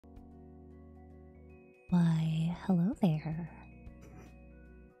Hello there.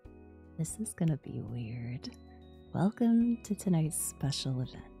 This is gonna be weird. Welcome to tonight's special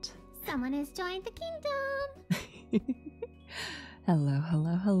event. Someone has joined the kingdom! Hello,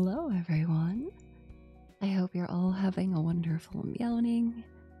 hello, hello, everyone. I hope you're all having a wonderful meowing,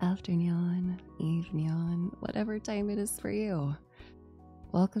 afternoon, evening, whatever time it is for you.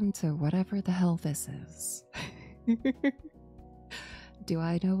 Welcome to whatever the hell this is. Do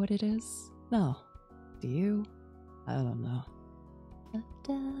I know what it is? No. Do you? I don't know.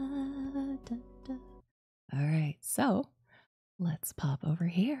 Alright, so let's pop over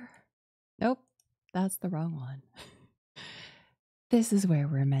here. Nope, that's the wrong one. This is where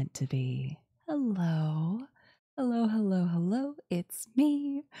we're meant to be. Hello. Hello, hello, hello. It's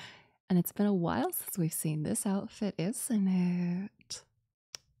me. And it's been a while since we've seen this outfit, isn't it?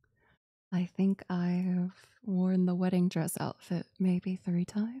 I think I've worn the wedding dress outfit maybe 3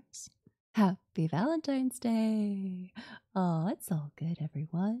 times. Happy Valentine's Day! Oh, it's all good,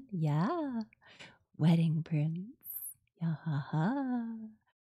 everyone. Yeah. Wedding prince. Yeah, ha, ha.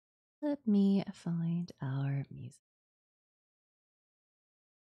 Let me find our music.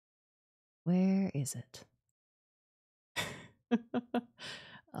 Where is it?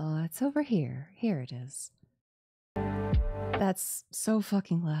 Oh, it's over here. Here it is. That's so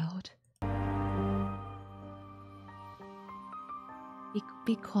fucking loud.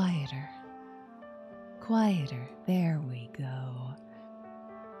 Be quieter. Quieter. There we go.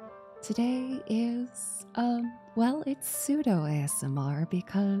 Today is, well, it's pseudo-ASMR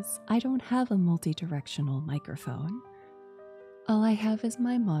because I don't have a multi-directional microphone. All I have is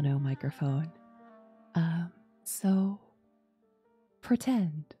my mono microphone. So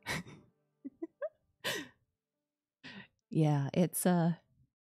pretend. Yeah, it's, I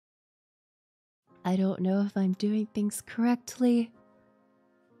don't know if I'm doing things correctly.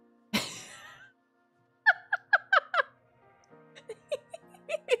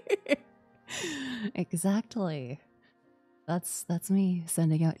 Exactly. That's me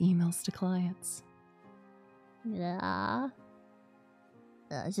sending out emails to clients. Yeah.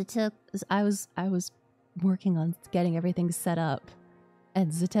 I was working on getting everything set up,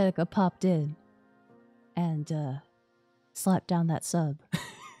 and Zetetica popped in and slapped down that sub.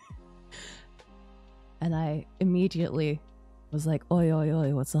 And I immediately was like, oi, oi,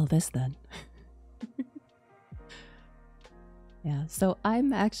 oi, what's all this then? Yeah, so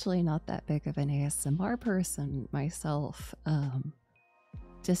I'm actually not that big of an ASMR person myself.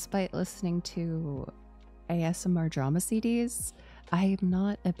 Despite listening to ASMR drama CDs, I'm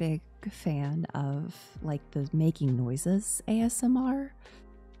not a big fan of like the making noises ASMR.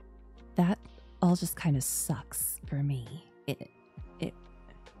 That all just kind of sucks for me.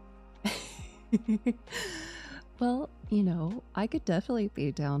 Well, you know, I could definitely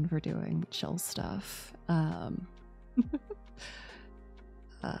be down for doing chill stuff.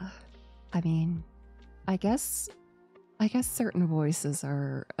 I mean, I guess certain voices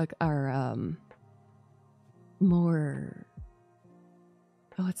are more,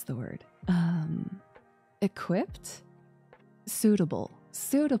 oh, what's the word? Equipped? Suitable.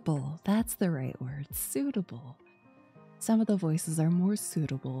 That's the right word. Suitable. Some of the voices are more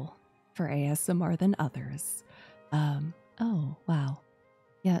suitable for ASMR than others. Oh, wow.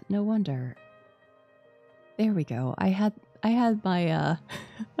 Yeah, no wonder. There we go. I had my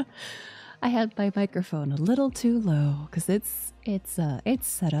I had my microphone a little too low because it's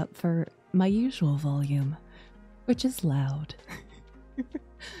set up for my usual volume, which is loud.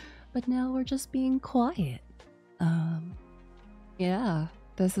 But now we're just being quiet. Yeah,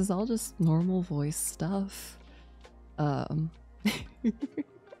 this is all just normal voice stuff. Oh,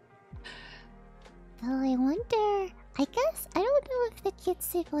 I wonder. I guess I don't know if the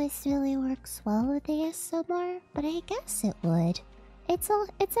kitsy voice really works well with ASMR, but I guess it would. It's a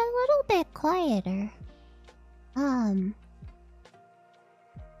little bit quieter.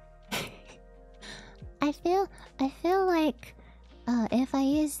 I feel like if I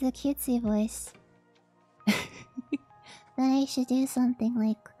use the cutesy voice, then I should do something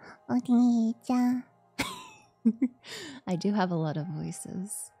like "Oni-chan." I do have a lot of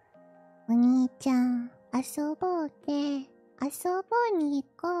voices. お兄ちゃん、遊ぼうね。遊ぼに行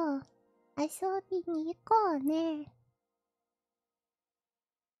こう。遊びに行こうね。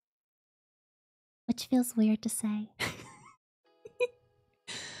 Which feels weird to say.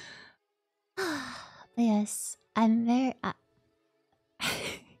 But yes, I'm very...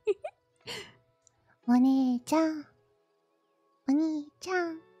 お姉ちゃん、お兄ちゃ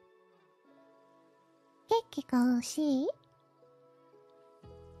ん、ケーキが欲しい？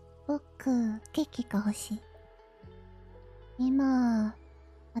僕、ケーキが欲しい。今、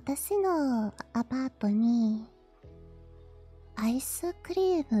私のアパートにアイスク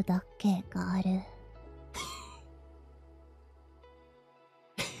リームだけがある。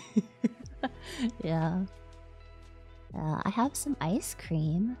Yeah. I have some ice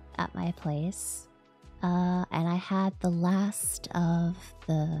cream at my place. And I had the last of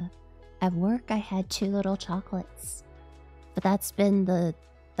the... At work, I had 2 little chocolates. But that's been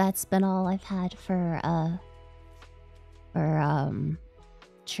all I've had for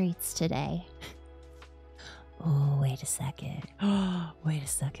treats today. Oh, wait a second. Wait a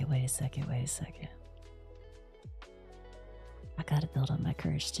second. I gotta build up my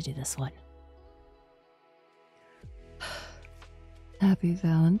courage to do this one. Happy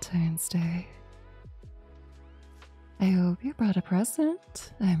Valentine's Day. I hope you brought a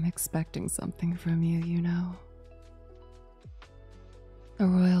present. I'm expecting something from you, you know. A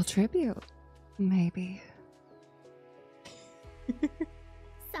royal tribute, maybe.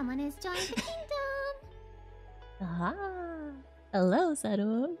 Someone has joined the kingdom! Aha! Hello,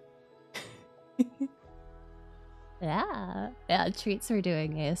 Saru. Yeah, treats for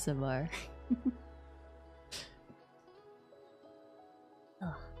doing ASMR.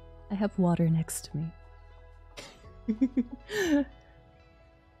 Oh, I have water next to me.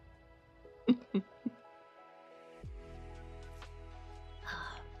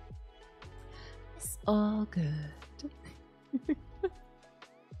 It's all good.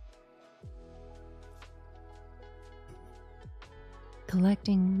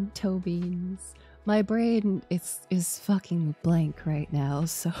 Collecting toe beans. My brain is fucking blank right now,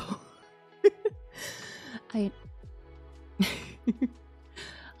 so I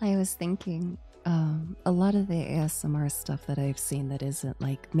was thinking a lot of the ASMR stuff that I've seen that isn't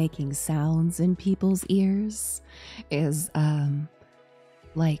like making sounds in people's ears is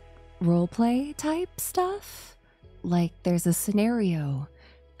like roleplay type stuff. Like there's a scenario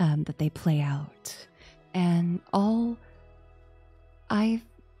that they play out, and all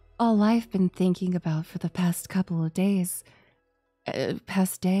I've been thinking about for the past couple of days,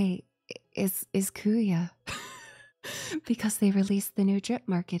 past day, is Kuya. Because they released the new drip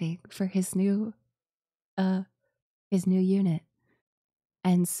marketing for his new unit.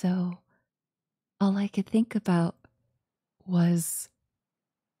 And so all I could think about was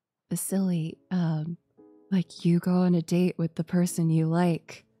the silly, like you go on a date with the person you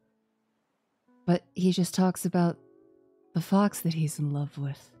like, but he just talks about the fox that he's in love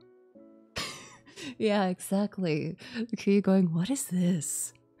with. Yeah, exactly. Kuya going, what is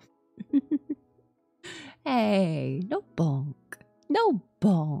this? Hey, no bonk. No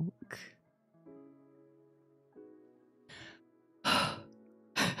bonk.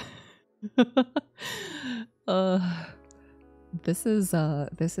 This is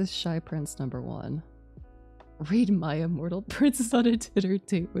Shy Prince #1. Read My Immortal Prince on a dinner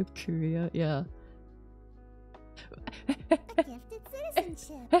date with Kuya. Yeah. A gifted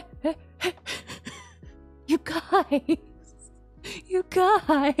citizenship! You guys!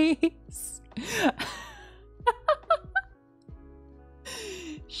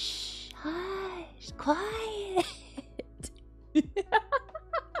 Shh, hush, quiet.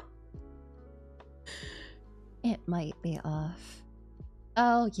 It might be off.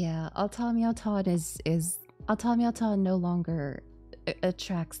 Oh yeah, Automatown Automatown no longer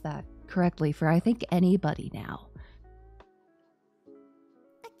attracts that correctly for I think anybody now.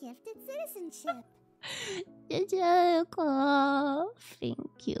 A gifted citizenship!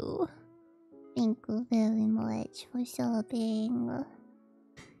 Thank you. Thank you very much for shopping.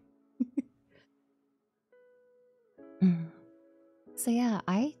 So yeah,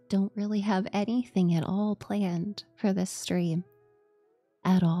 I don't really have anything at all planned for this stream.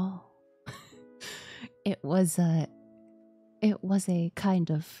 At all. It was a kind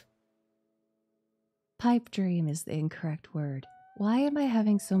of... Pipe dream is the incorrect word. Why am I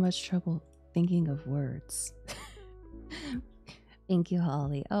having so much trouble thinking of words? Thank you,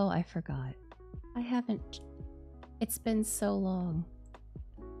 Holly. Oh, I forgot. I haven't... It's been so long.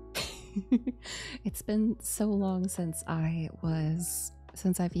 It's been so long since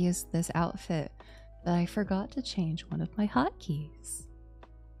I've used this outfit that I forgot to change one of my hotkeys.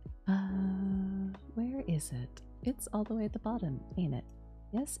 Where is it? It's all the way at the bottom, ain't it?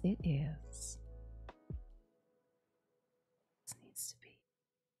 Yes, it is. This needs to be...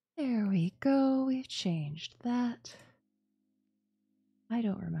 There we go, we've changed that. I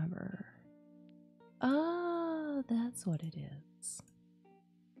don't remember. Oh, that's what it is.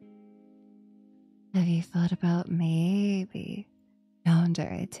 Have you thought about maybe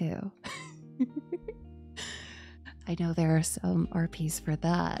Yandere too? I know there are some RPs for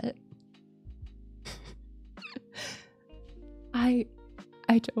that. I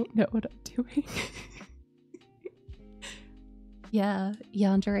don't know what I'm doing. Yeah,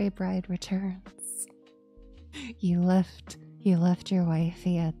 yandere bride returns. You left your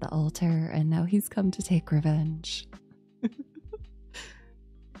wifey at the altar, and now he's come to take revenge.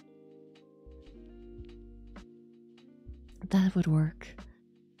 That would work.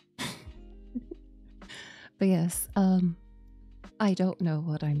 But yes, I don't know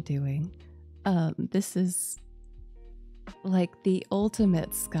what I'm doing. This is like the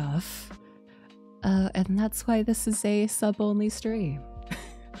ultimate scuff. And that's why this is a sub-only stream.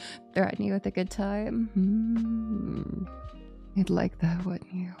 Threaten you with a good time? You'd like that,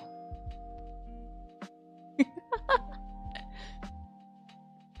 wouldn't you?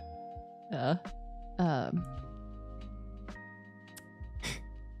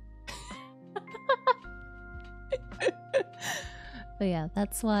 But yeah,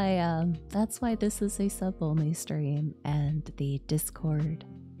 that's why this is a sub-only stream, and the Discord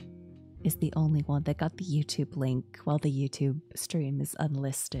is the only one that got the YouTube link while the YouTube stream is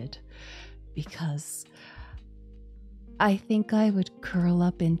unlisted, because I think I would curl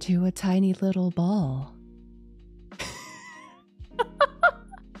up into a tiny little ball.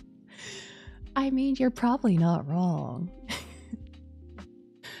 I mean, you're probably not wrong.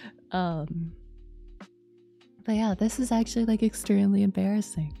 But yeah, this is actually like extremely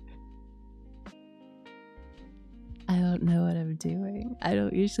embarrassing. I don't know what I'm doing. I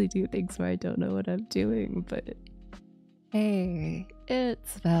don't usually do things where I don't know what I'm doing, but hey,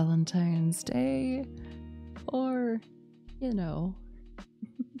 it's Valentine's Day. Or, you know,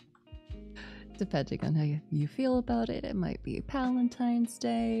 depending on how you feel about it, it might be Valentine's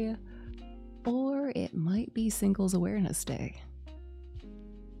Day, or it might be Singles Awareness Day.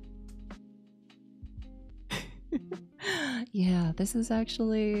 Yeah, this is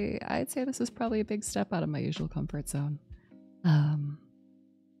actually, I'd say this is probably a big step out of my usual comfort zone.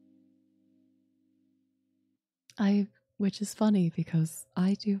 Which is funny because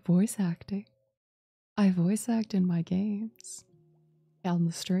I do voice acting. I voice act in my games, on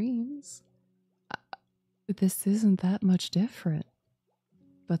the streams. This isn't that much different,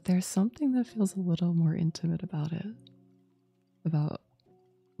 but there's something that feels a little more intimate about it. About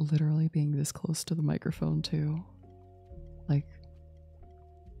literally being this close to the microphone too. Like,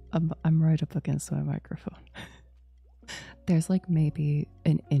 I'm right up against my microphone. There's like maybe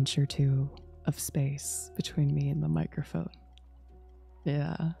an inch or two of space between me and the microphone.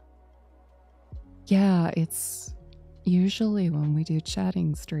 Yeah. Yeah, it's usually when we do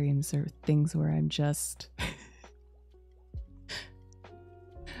chatting streams or things where I'm just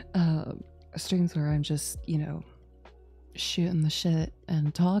streams where I'm just, you know, shooting the shit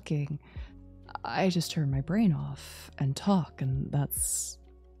and talking. I just turn my brain off and talk, and that's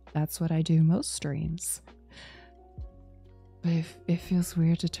what I do most streams. But it feels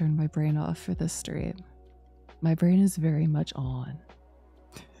weird to turn my brain off for this stream. My brain is very much on.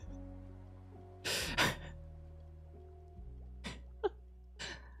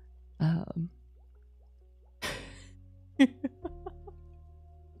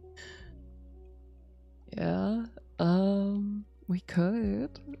 Yeah, we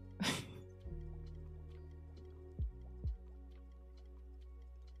could.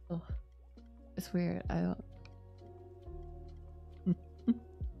 Oh, it's weird. I don't.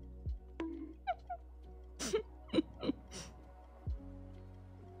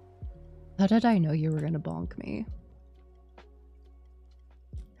 How did I know you were gonna bonk me?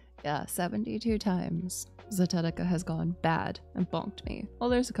 Yeah, 72 times Zetetica has gone bad and bonked me. Well,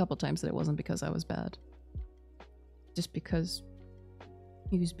 there's a couple times that it wasn't because I was bad. Just because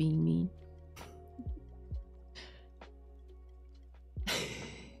he was being mean.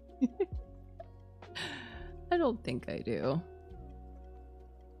 I don't think I do.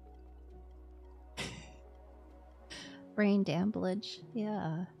 Brain damage,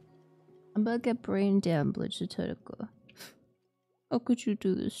 yeah. I'm gonna get brain damage, Zetetica. How could you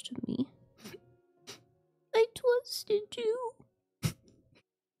do this to me? I trusted you.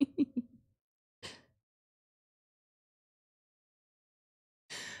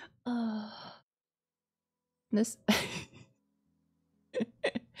 This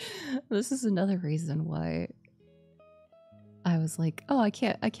this is another reason why I was like, oh, I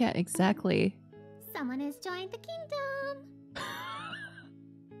can't exactly. Someone has joined the kingdom.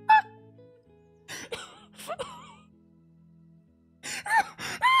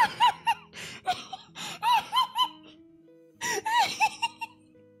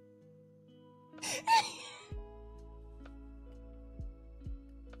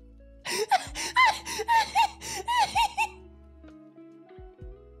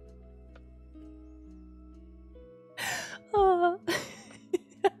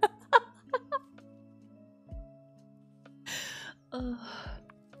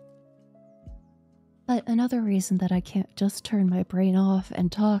 But another reason that I can't just turn my brain off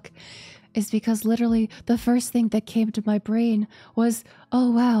and talk is because literally the first thing that came to my brain was,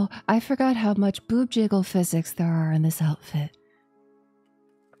 oh wow, I forgot how much boob jiggle physics there are in this outfit.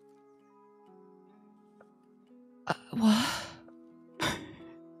 What?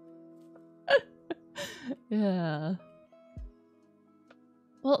 Yeah.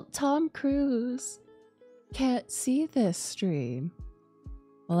 Well, Tom Cruise can't see this stream.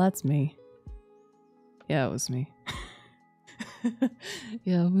 Well, that's me. Yeah, it was me.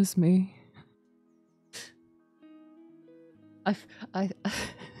 Yeah, it was me. I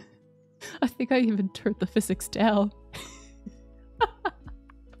think I even turned the physics down.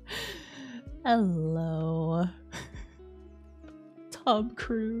 Hello. Tom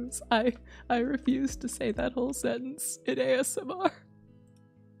Cruise. I refuse to say that whole sentence in ASMR.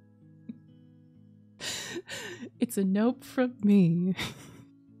 It's a nope from me.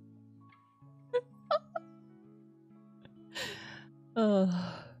 But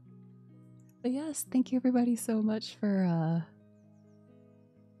yes, thank you everybody so much for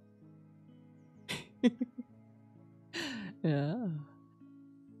yeah.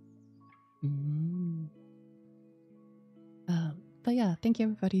 But yeah, thank you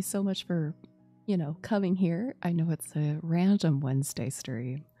everybody so much for, you know, coming here. I know it's a random Wednesday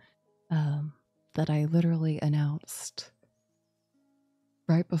stream that I literally announced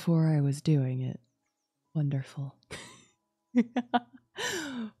right before I was doing it. Wonderful.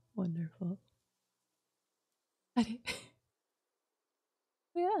 Wonderful.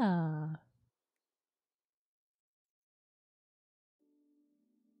 Yeah.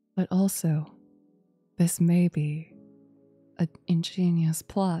 But also, this may be an ingenious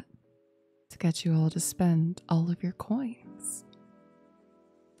plot to get you all to spend all of your coins.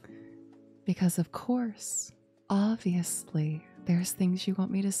 Because of course, obviously, there's things you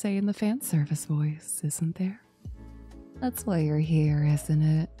want me to say in the fan service voice, isn't there? That's why you're here, isn't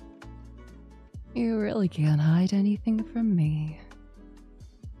it? You really can't hide anything from me.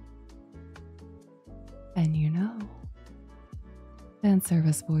 And you know, fan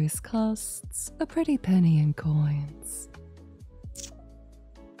service voice costs a pretty penny in coins.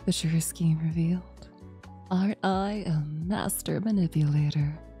 The sure scheme revealed. Aren't I a master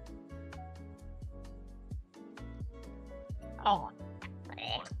manipulator? Oh.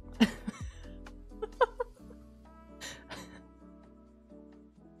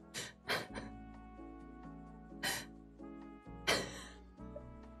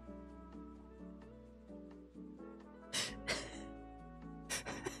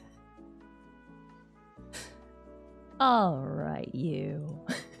 All right, you.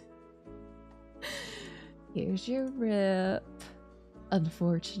 Here's your rip.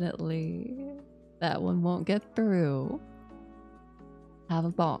 Unfortunately, that one won't get through. Have a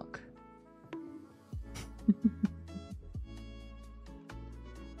bonk.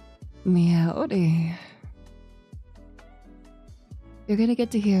 Meowdy. You're gonna get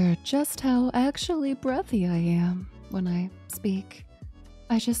to hear just how actually breathy I am when I speak.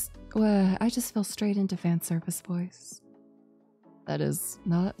 I just fell straight into fan service voice. That is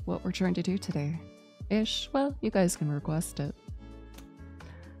not what we're trying to do today. Ish. Well, you guys can request it.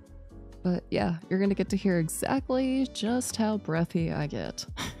 But yeah, you're gonna get to hear exactly just how breathy I get.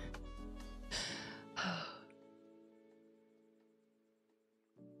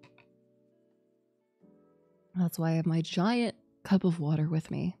 That's why I have my giant cup of water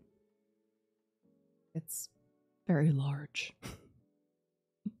with me. It's very large.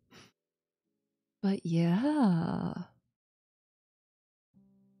 But yeah,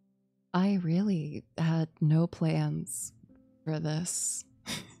 I really had no plans for this.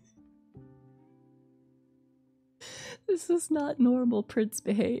 This is not normal Prince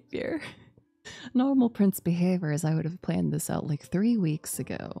behavior. Normal Prince behavior is I would have planned this out like 3 weeks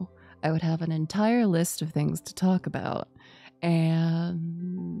ago. I would have an entire list of things to talk about,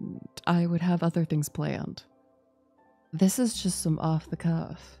 and I would have other things planned. This is just some off the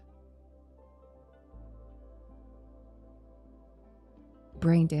cuff.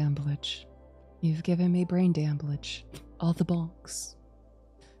 Brain damage. You've given me brain damage. All the bonks.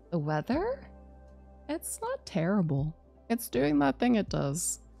 The weather? It's not terrible. It's doing that thing it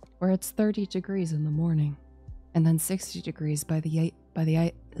does, where it's 30 degrees in the morning, and then 60 degrees by the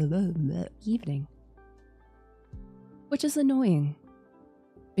evening. Which is annoying,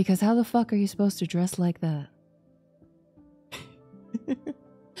 because how the fuck are you supposed to dress like that?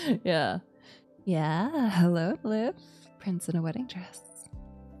 Yeah. Yeah, hello, Liv. Prince in a wedding dress.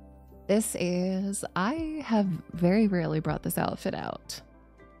 I have very rarely brought this outfit out.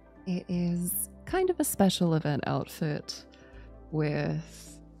 It is kind of a special event outfit.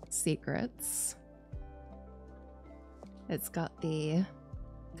 with secrets. It's got the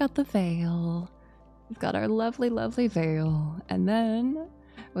veil. We've got our lovely, lovely veil, and then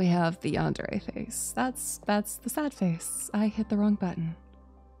we have the yandere face. That's the sad face. I hit the wrong button.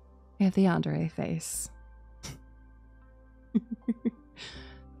 We have the yandere face.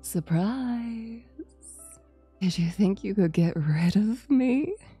 Surprise! Did you think you could get rid of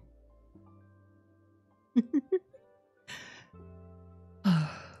me?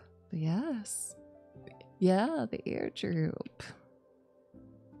 Yes. Yeah, the ear droop.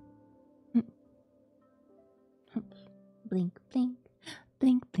 Blink, blink,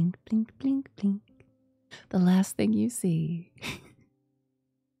 blink, blink, blink, blink, blink. The last thing you see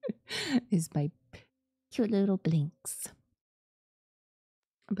is my cute little blinks.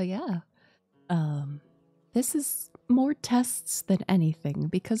 But yeah, this is more tests than anything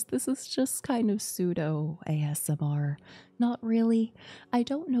because this is just kind of pseudo-ASMR. Not really. I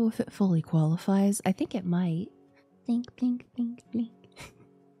don't know if it fully qualifies. I think it might. Blink, blink, blink, blink.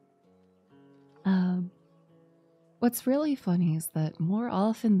 What's really funny is that more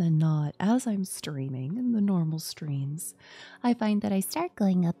often than not, as I'm streaming in the normal streams, I find that I start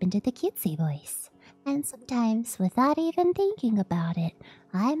going up into the cutesy voice. And sometimes, without even thinking about it,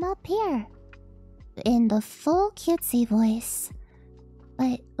 I'm up here in the full cutesy voice.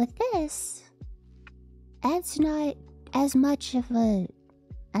 But with this, that's not as much of a...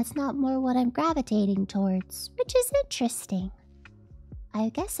 That's not more what I'm gravitating towards, which is interesting. I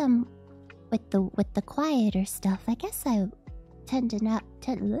guess I'm... With the quieter stuff, I guess I tend to not...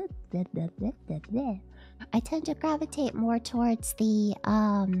 I tend to gravitate more towards the,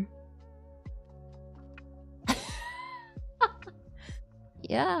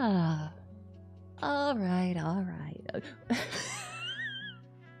 Yeah. Alright, alright.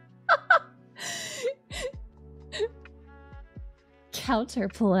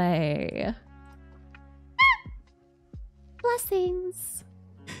 Counterplay. Blessings.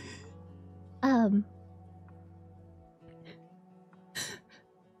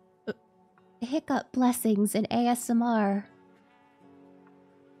 Hiccup blessings in ASMR.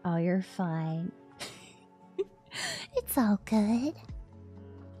 Oh, you're fine. It's all good.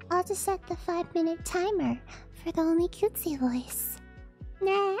 I'll just set the 5-minute timer for the only cutesy voice.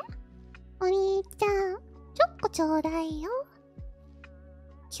 ねえ、お兄ちゃん、チョコちょうだいよ。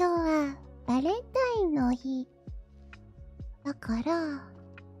今日はバレンタインの日。だから、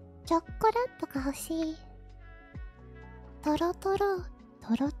チョコラットが欲しい。トロトロ、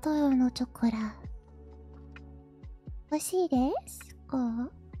トロトロのチョコラ。欲しいですか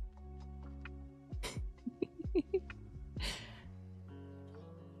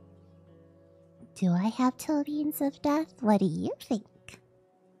？Do I have tokens of death? What do you think?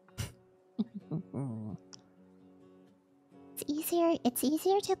 It's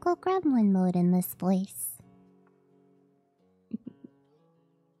easier to go gremlin mode in this voice.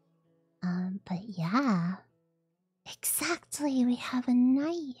 But yeah. Exactly, we have a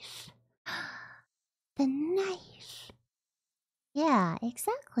knife. The knife. Yeah,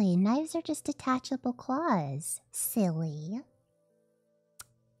 exactly. Knives are just detachable claws. Silly.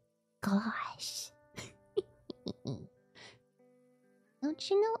 Gosh. Don't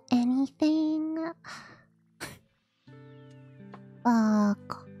you know anything?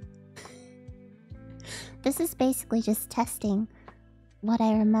 Fuck. This is basically just testing what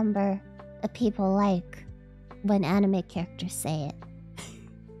I remember the people like when anime characters say it.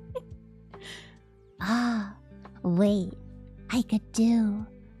 Ah, wait. I could do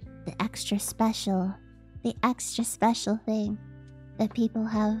the extra special thing that people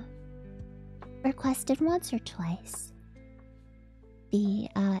have requested once or twice. The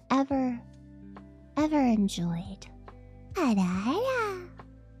ever enjoyed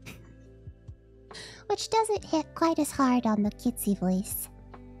which doesn't hit quite as hard on the kitsy voice.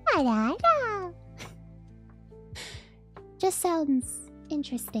 Just sounds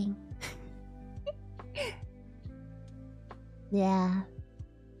interesting. Yeah.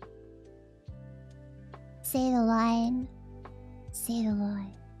 Say the line. Say the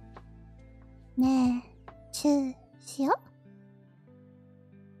line. ねえ、チューしよ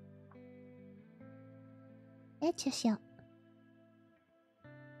う。チューしよう。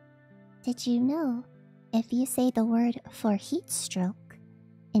Did you know, if you say the word for heat stroke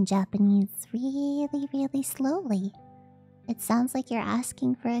in Japanese really, really slowly, it sounds like you're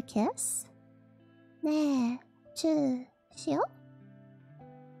asking for a kiss? ねえ、チューしよう。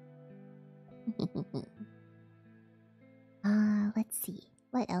Let's see.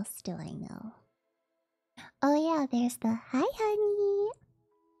 What else do I know? Oh yeah, there's the hi honey.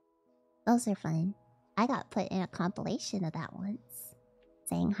 Those are fun. I got put in a compilation of that once.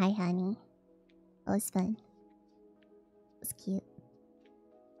 Saying hi, honey. It was fun. It was cute.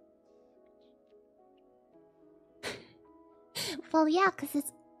 Well, yeah, because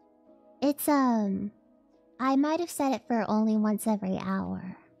it's I might have said it for only once every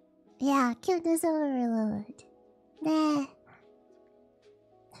hour. Yeah, cuteness overload. ねえ、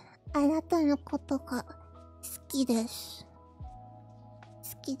あなたのことが好きです。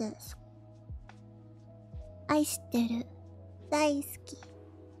好きです。愛してる。大好き。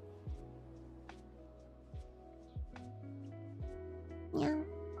にゃん。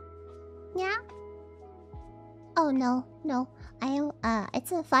にゃん Oh no, no.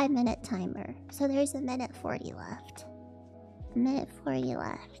 It's a 5-minute timer, so there's a minute 40 left. A minute 40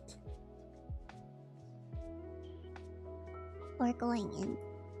 left. We're going in.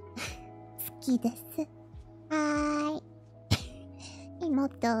 好きです。はーい。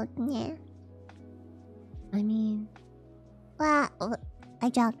妹ね。I mean... Well, I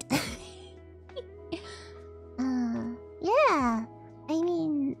jumped. Yeah. I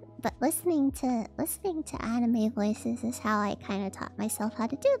mean, but listening to anime voices is how I kind of taught myself how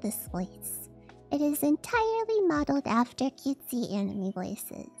to do this voice. It is entirely modeled after cutesy anime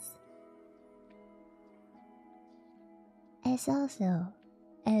voices. It's also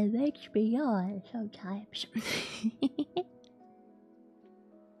an HBO sometimes.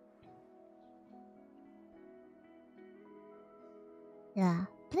 Yeah,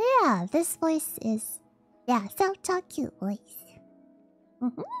 but yeah, this voice is so cute voice.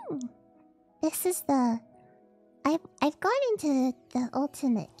 This is the I've gone into the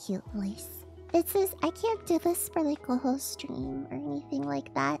ultimate cute voice. This is I can't do this for like a whole stream or anything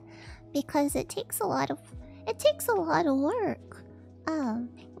like that because it takes a lot of work.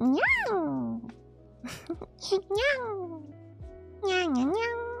 Meow. Meow. Meow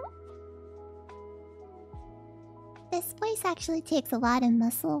meow. This voice actually takes a lot of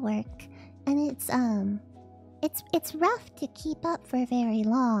muscle work, and it's rough to keep up for very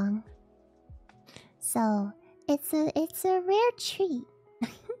long. So it's a rare treat.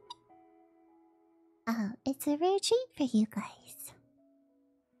 It's a rare treat for you guys.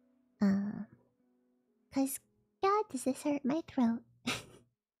 'Cause God, does this hurt my throat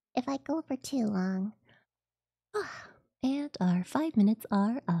if I go for too long. And our 5 minutes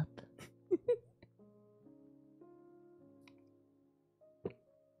are up.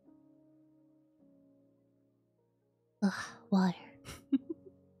 Ugh, water.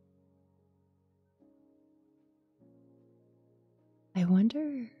 I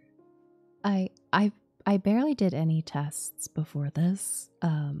wonder... I barely did any tests before this.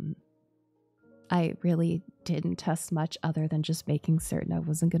 I really didn't test much other than just making certain I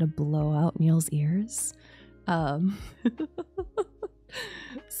wasn't gonna blow out Neil's ears.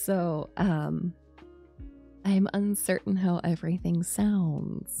 So, I'm uncertain how everything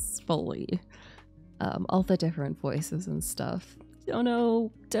sounds fully. All the different voices and stuff. Don't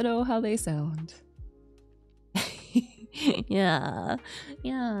know how they sound. Yeah.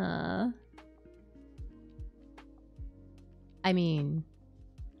 I mean,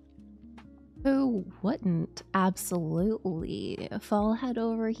 who wouldn't absolutely fall head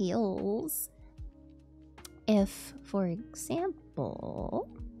over heels if, for example,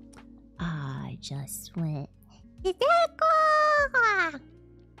 I just went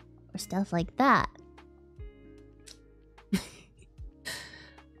or stuff like that?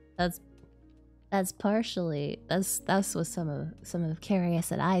 That's partially that's what some of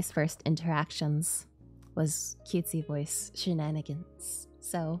Curious and I's first interactions was cutesy voice shenanigans.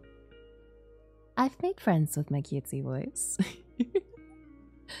 So I've made friends with my cutesy voice.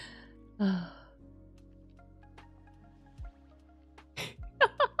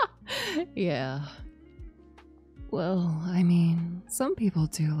 Yeah. Well, I mean, some people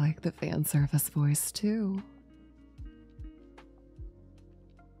do like the fan service voice too.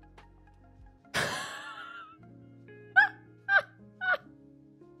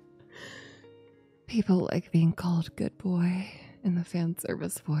 People like being called good boy in the fan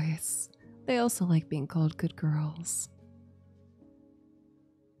service voice. They also like being called good girls.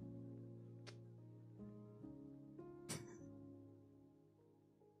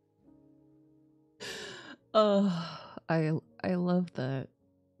 Oh, I love that.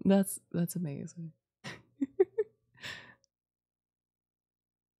 That's amazing.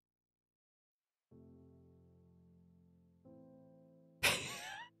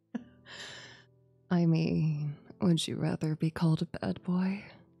 I mean, would you rather be called a bad boy?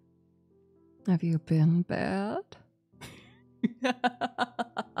 Have you been bad?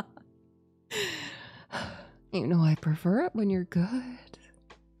 You know, I prefer it when you're good.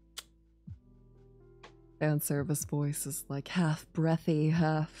 fan service voice is like half breathy,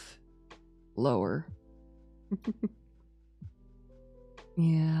 half lower.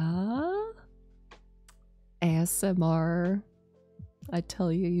 Yeah? ASMR. I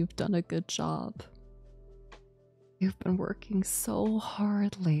tell you, you've done a good job. You've been working so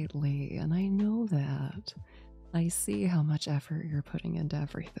hard lately, and I know that. I see how much effort you're putting into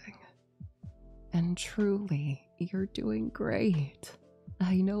everything. And truly, you're doing great.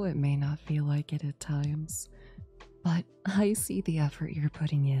 I know it may not feel like it at times, but I see the effort you're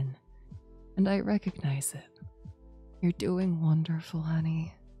putting in, and I recognize it. You're doing wonderful,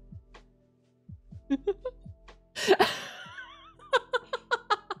 honey.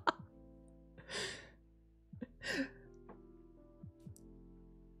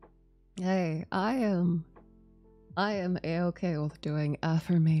 Hey, I am A-okay with doing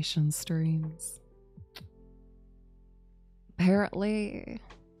affirmation streams. Apparently,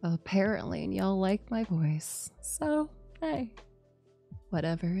 y'all like my voice, so hey,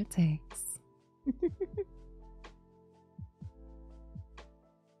 whatever it takes.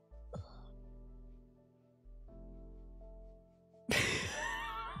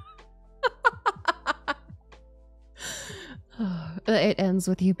 It ends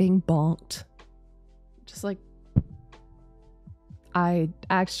with you being bonked. Just like, I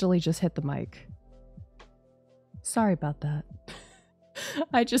actually just hit the mic. Sorry about that.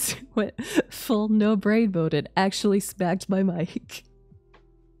 I just went full no brain mode and actually smacked my mic.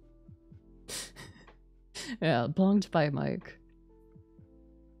 Yeah, bonked by a mic.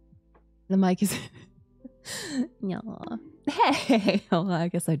 The mic is... Yaw. Hey! Oh, I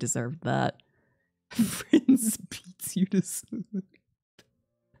guess I deserved that. Friends beats you to sleep.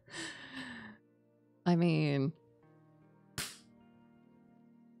 I mean...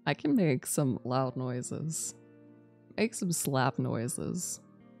 I can make some loud noises. Make some slap noises.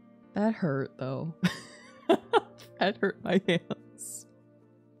 That hurt, though. That hurt my hands.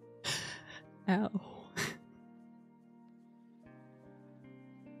 Ow.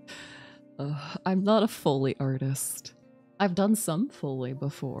 I'm not a Foley artist. I've done some Foley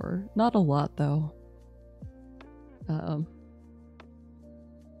before. Not a lot, though.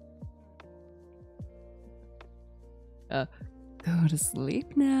 Go to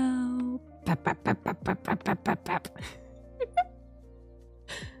sleep now. Pap, pap, pap, pap, pap, pap, pap, pap, pap.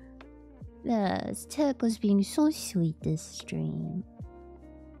 Yes, Tech was being so sweet this stream.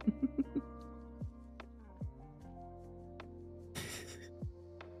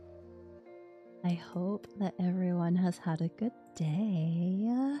 I hope that everyone has had a good day.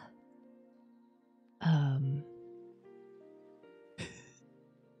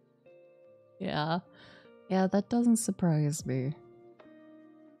 Yeah. Yeah, that doesn't surprise me.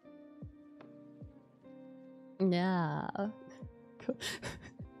 Yeah.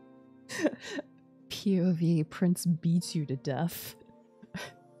 POV, Prince beats you to death.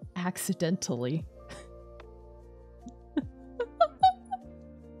 Accidentally.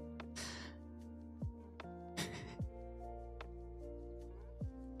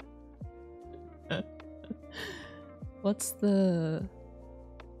 What's the...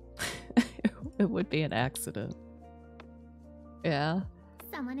 It would be an accident. Yeah.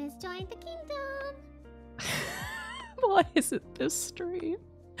 Someone has joined the kingdom. Why is it this stream?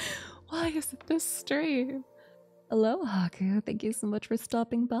 Why is it this stream? Hello, Haku. Thank you so much for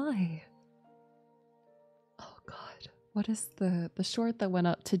stopping by. Oh god. What is the short that went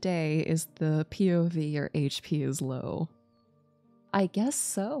up today is the POV or HP is low. I guess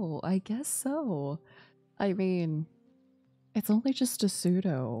so. I guess so. I mean, it's only just a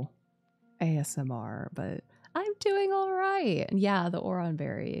pseudo ASMR, but I'm doing all right. And yeah, the Oron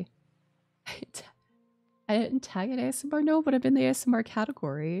Berry. I didn't tag it ASMR, no, but I'm in the ASMR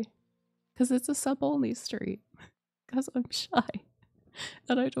category because it's a sub-only stream. Because I'm shy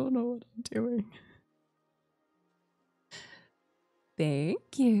and I don't know what I'm doing.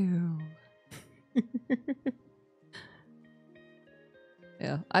 Thank you.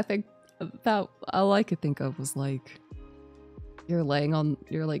 Yeah, I think that all I could think of was like you're laying on,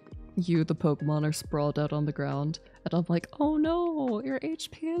 you, the Pokemon, are sprawled out on the ground, and I'm like, oh no, your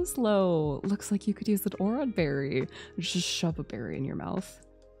HP is low. Looks like you could use an Oron berry. Just shove a berry in your mouth.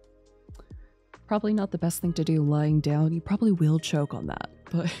 Probably not the best thing to do lying down. You probably will choke on that,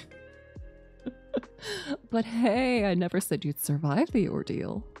 but... But hey, I never said you'd survive the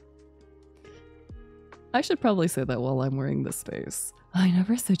ordeal. I should probably say that while I'm wearing this face. I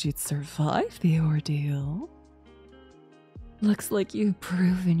never said you'd survive the ordeal. Looks like you've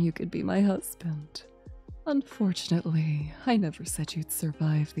proven you could be my husband. Unfortunately, I never said you'd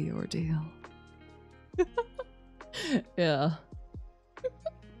survive the ordeal. Yeah.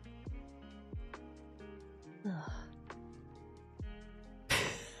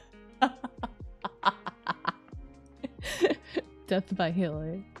 Death by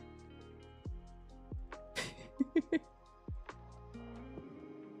Haley.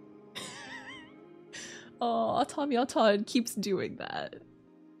 Oh, Tommy Auton keeps doing that.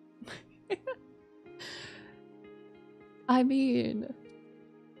 I mean,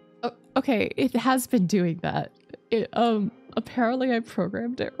 okay, it has been doing that. It, apparently I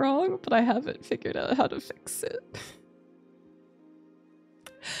programmed it wrong, but I haven't figured out how to fix it.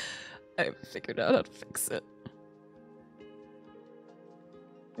 I haven't figured out how to fix it.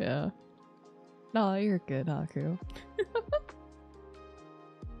 Yeah. No, you're good, Haku.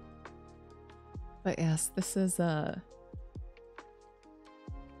 But yes, this is,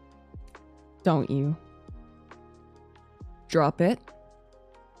 don't you. Drop it.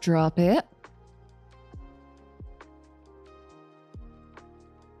 Drop it.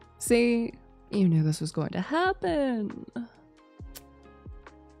 See, you knew this was going to happen.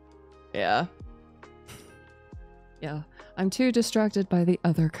 Yeah. Yeah. I'm too distracted by the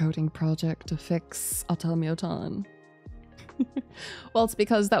other coding project to fix Atamiotan. Well, it's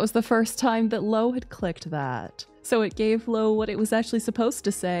because that was the first time that Lo had clicked that. So it gave Lo what it was actually supposed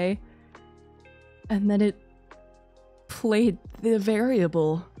to say. And then it played the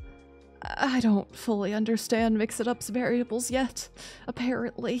variable. I don't fully understand Mix-It-Up's variables yet,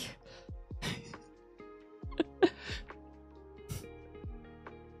 apparently.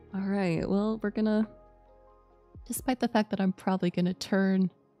 Alright, well, we're gonna... Despite the fact that I'm probably gonna turn...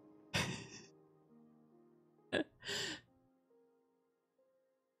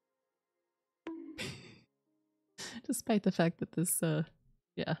 Despite the fact that this,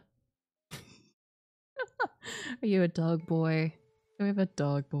 yeah. Are you a dog boy? Do we have a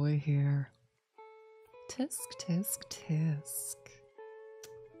dog boy here? Tisk, tisk, tisk.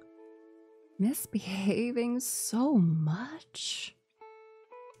 Misbehaving so much?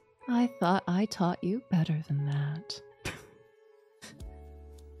 I thought I taught you better than that.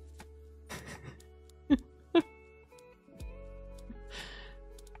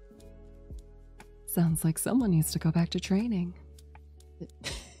 Sounds like someone needs to go back to training.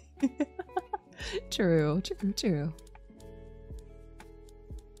 True, true, true.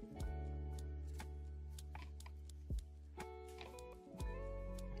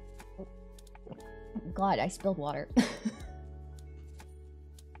 God, I spilled water.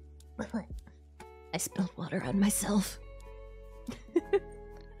 I spilled water on myself.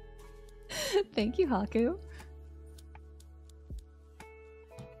 Thank you, Haku.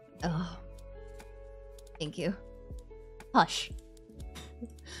 Oh. Thank you. Hush.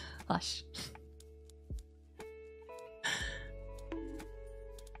 Hush.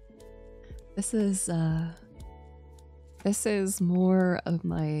 This is more of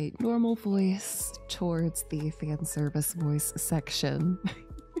my normal voice towards the fan service voice section.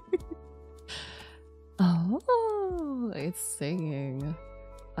 Oh, it's singing.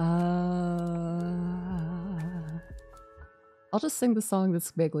 I'll just sing the song that's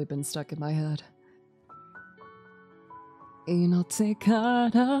vaguely been stuck in my head. 命か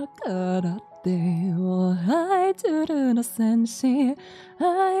らからってアイドルの戦士ア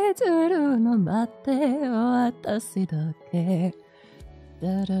イドルの待って私だけ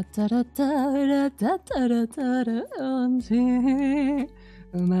ダラダラダラダダラダラ音痴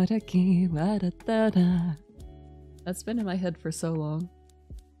生まれき笑ったら That's been in my head for so long.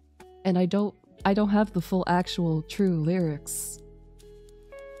 And I don't have the full actual true lyrics.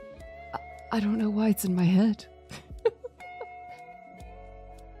 I don't know why it's in my head.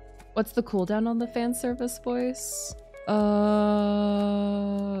 What's the cooldown on the fan service voice? That's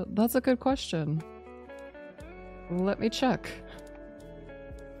a good question. Let me check.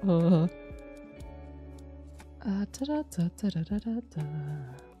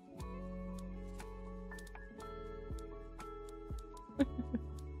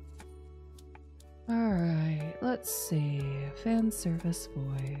 Alright, let's see. Fan service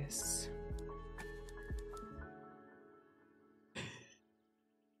voice.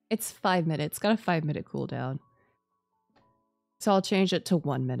 It's 5 minutes. Got a 5-minute cooldown. So I'll change it to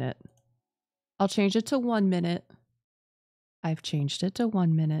 1 minute. I'll change it to 1 minute. I've changed it to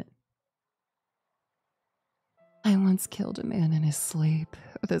 1 minute. I once killed a man in his sleep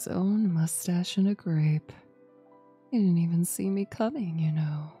with his own mustache and a grape. He didn't even see me coming, you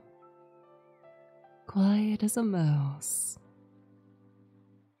know. Quiet as a mouse.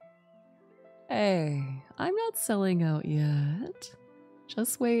 Hey, I'm not selling out yet.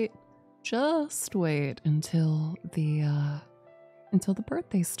 Just wait until the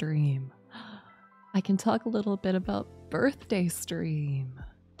birthday stream. I can talk a little bit about birthday stream.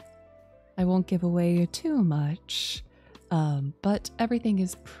 I won't give away too much, but everything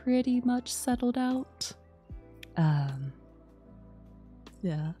is pretty much settled out.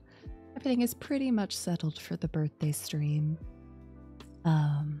 Yeah. Everything is pretty much settled for the birthday stream.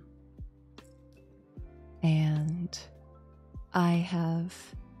 And I have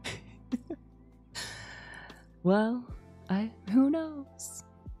well, who knows?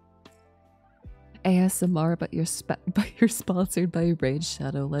 ASMR, but you're sponsored by Raid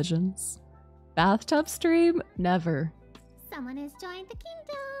Shadow Legends. Bathtub stream? Never. Someone has joined the kingdom.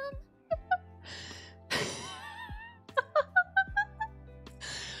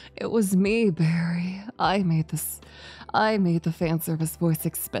 It was me, Barry. I made the fan service voice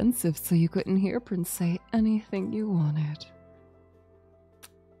expensive so you couldn't hear Prince say anything you wanted.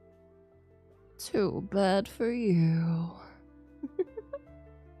 Too bad for you.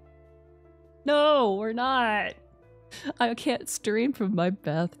 No, we're not. I can't stream from my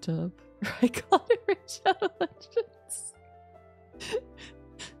bathtub. I got it for Shadow Legends.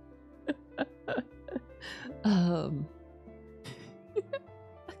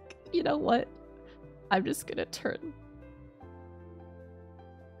 You know what? I'm just gonna turn.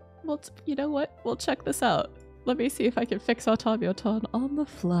 Well, you know what? We'll check this out. Let me see if I can fix Automaton on the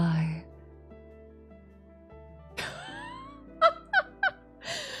fly.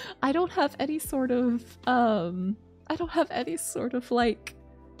 I don't have any sort of, like,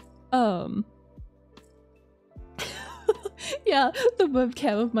 yeah, the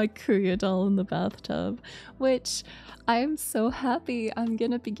webcam of my Kuya doll in the bathtub, which I'm so happy I'm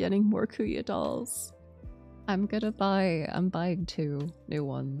gonna be getting more Kuya dolls. I'm buying 2 new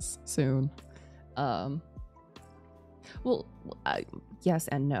ones soon. Well, yes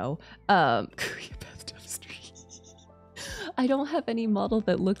and no. Kuya bathtub stream. I don't have any model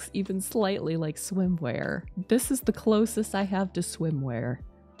that looks even slightly like swimwear. This is the closest I have to swimwear.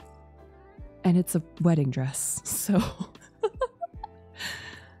 And it's a wedding dress, so...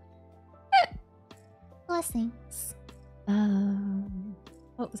 Blessings.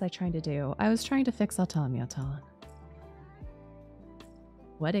 What was I trying to do? I was trying to fix Automaton.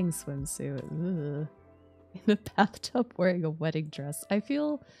 Wedding swimsuit. Ugh. In the bathtub wearing a wedding dress. I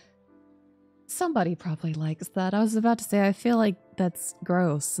feel... Somebody probably likes that. I was about to say, I feel like that's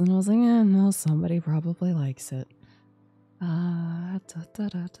gross. And I was like, eh, no, somebody probably likes it.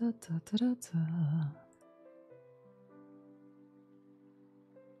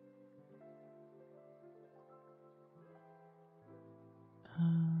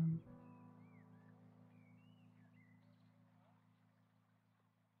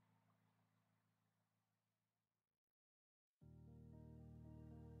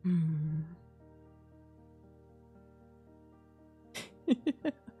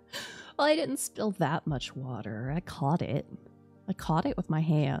 Well, I didn't spill that much water. I caught it. I caught it with my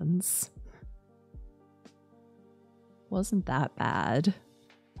hands. Wasn't that bad.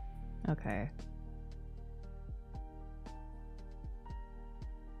 Okay.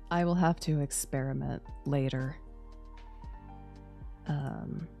 I will have to experiment later.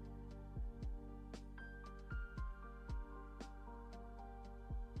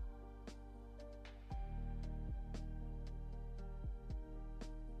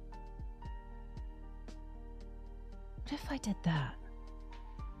 What if I did that?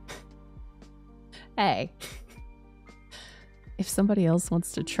 Hey. If somebody else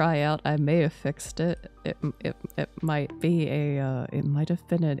wants to try out, I may have fixed it. It might be a it might have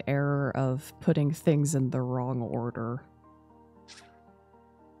been an error of putting things in the wrong order.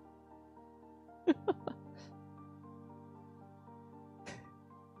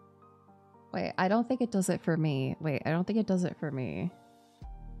 Wait, I don't think it does it for me. Wait, I don't think it does it for me.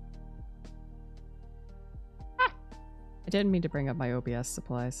 Ah! I didn't mean to bring up my OBS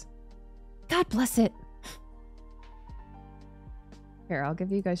supplies. God bless it! Here, I'll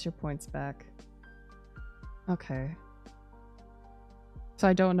give you guys your points back. Okay. So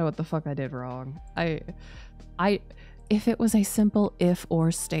I don't know what the fuck I did wrong. If it was a simple if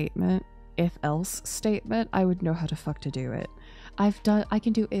or statement, if else statement, I would know how to fuck to do it. I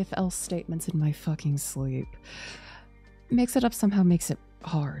can do if else statements in my fucking sleep. Mix it up somehow makes it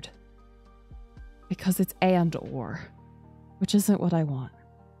hard. Because it's and or, which isn't what I want.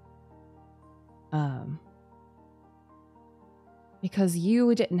 Because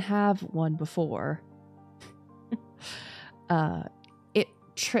you didn't have one before.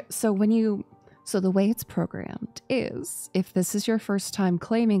 So the way it's programmed is, if this is your first time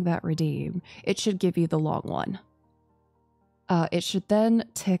claiming that redeem, it should give you the long one. It should then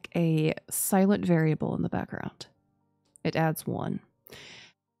tick a silent variable in the background. It adds 1.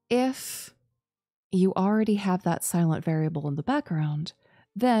 If you already have that silent variable in the background,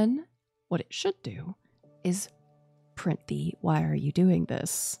 then what it should do is print the "why are you doing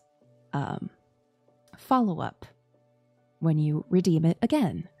this" follow-up. when you redeem it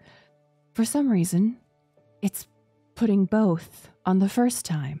again. For some reason, it's putting both on the first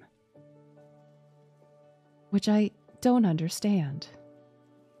time, which I don't understand.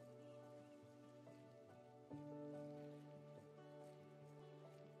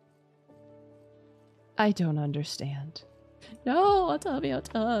 I don't understand. No,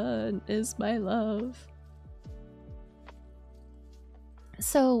 Otamiatan is my love.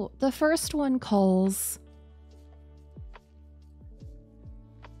 So the first one calls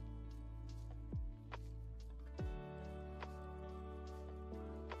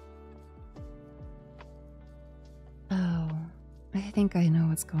I think I know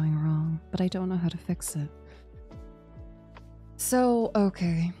what's going wrong, but I don't know how to fix it. So,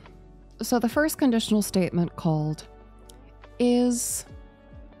 okay. So the first conditional statement called is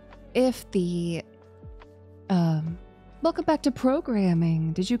if the welcome back to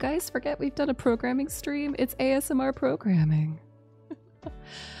programming. Did you guys forget we've done a programming stream? It's ASMR programming.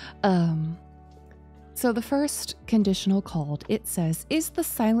 So the first conditional called, it says, is the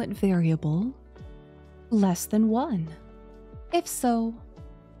silent variable less than 1? If so,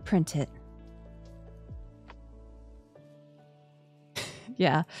 print it.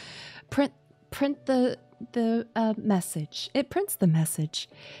 Yeah, print the message. It prints the message.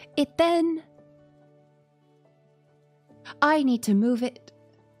 It then, I need to move it.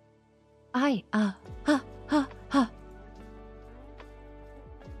 I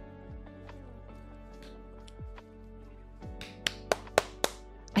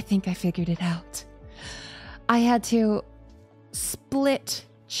think I figured it out. I had to split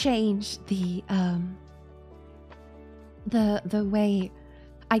change the way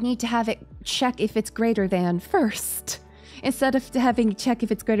I need to have it check if it's greater than first, instead of having check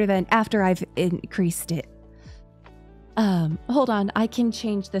if it's greater than after I've increased it. Hold on, I can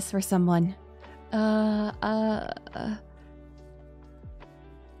change this for someone. Here,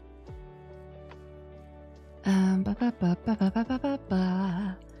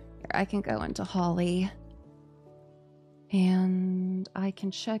 I can go into Holly. And I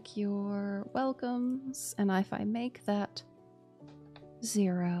can check your welcomes, and if I make that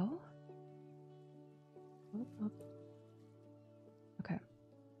 0. Okay.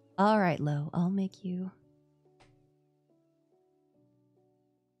 All right, Lo, I'll make you.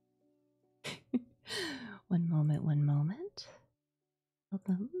 One moment.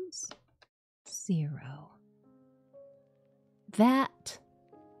 Welcomes 0. That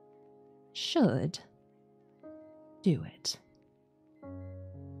should do it.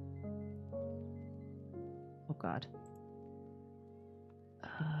 Oh God.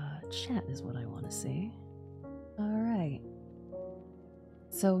 Chat is what I want to see. All right.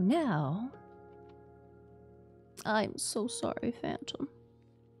 So now, I'm so sorry, Phantom.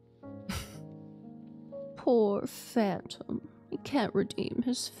 Poor Phantom. He can't redeem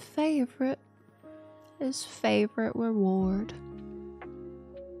his favorite reward.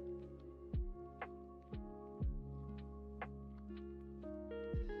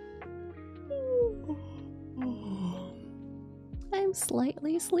 I'm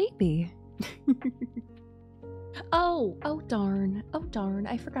slightly sleepy. Oh darn.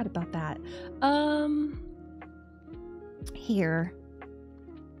 I forgot about that. Here.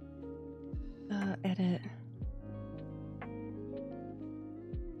 Edit.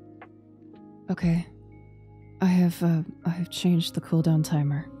 Okay. I have changed the cooldown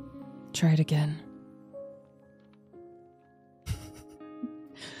timer. Try it again.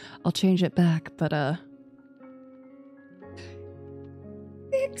 I'll change it back, but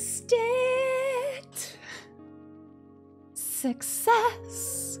fixed it.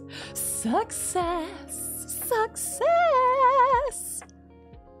 Success.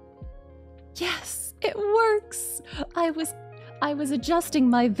 Yes, it works. I was adjusting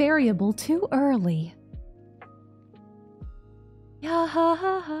my variable too early.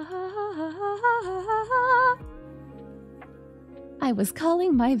 I was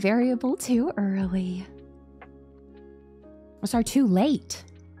calling my variable too early. Sorry, too late.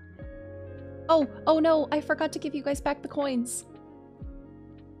 Oh no, I forgot to give you guys back the coins.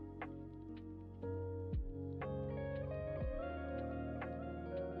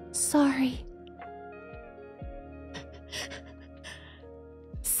 Sorry.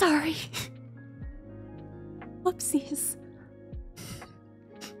 Sorry. Whoopsies.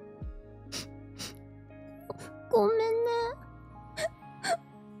 ごめんね。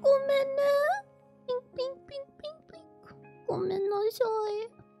ごめんね。ピンピンピンピンピン。ごめんなさ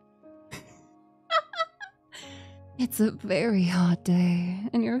い。It's a very hot day,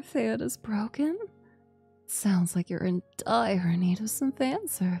 and your fan is broken? Sounds like you're in dire need of some fan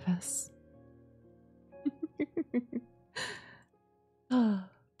service.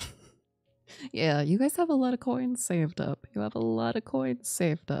 Yeah, you guys have a lot of coins saved up. You have a lot of coins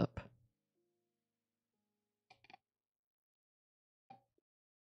saved up.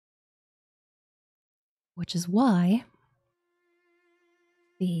 Which is why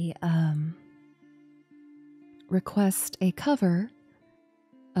the request a cover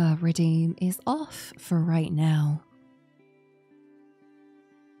redeem is off for right now.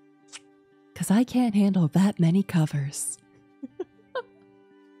 Because I can't handle that many covers.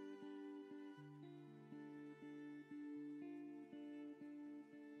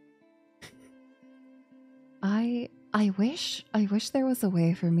 I wish there was a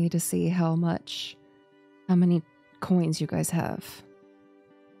way for me to see how many coins you guys have.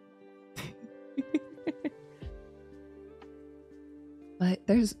 But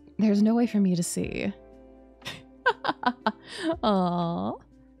there's no way for me to see. Aww.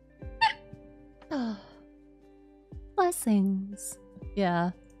 Blessings.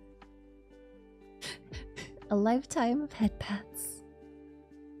 Yeah. A lifetime of head pats.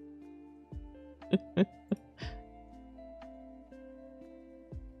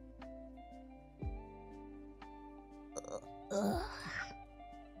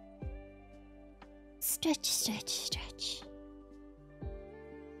 Stretch, stretch, stretch.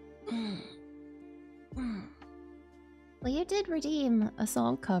 Well, you did redeem a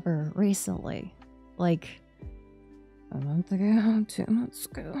song cover recently. Like a month ago, 2 months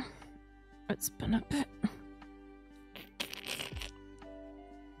ago. It's been a bit.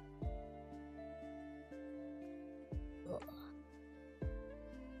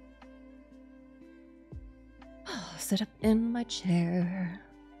 Sit up in my chair.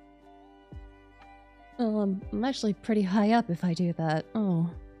 Oh, I'm actually pretty high up if I do that. Oh.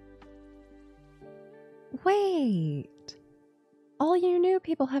 Wait. All you new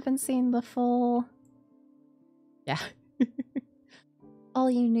people haven't seen the full... Yeah. All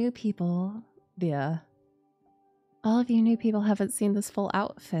you new people... Yeah. All of you new people haven't seen this full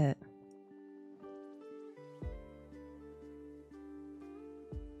outfit.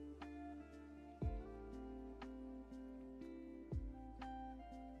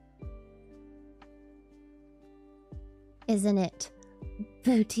 Isn't it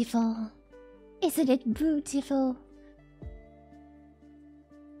beautiful? Isn't it beautiful?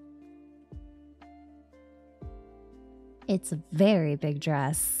 It's a very big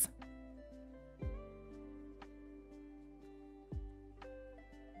dress.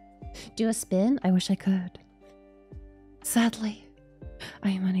 Do a spin? I wish I could. Sadly,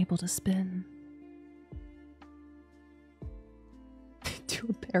 I am unable to spin. Do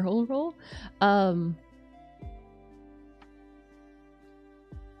a barrel roll?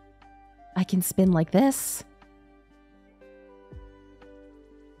 I can spin like this.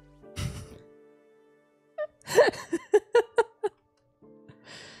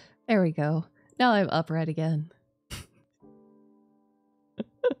 There we go. Now I'm upright again.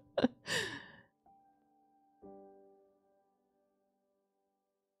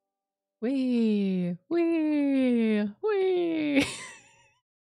 Wee, wee, wee.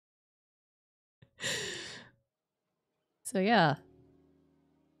 So yeah.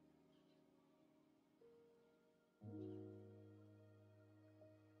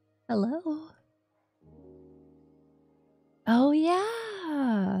 Hello. Oh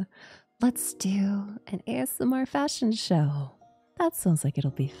yeah. Let's do an ASMR fashion show. That sounds like it'll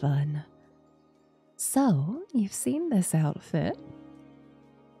be fun. So, you've seen this outfit.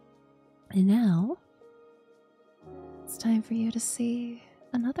 And now, it's time for you to see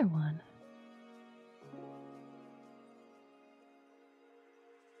another one.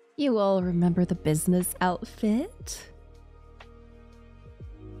 You all remember the business outfit?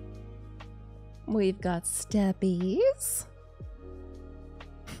 We've got steppies.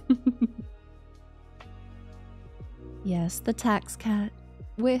 Yes, the tax cat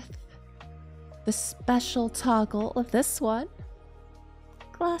with the special toggle of this one.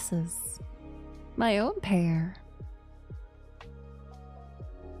 Glasses. My own pair.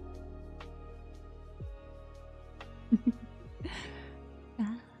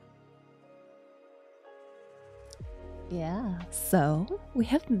 Yeah, so we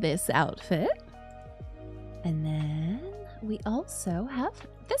have this outfit. And then we also have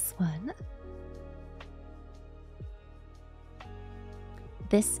this one.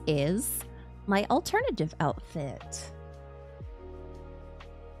 This is my alternative outfit.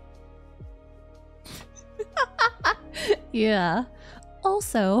 Yeah.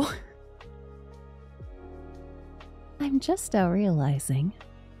 Also, I'm just now realizing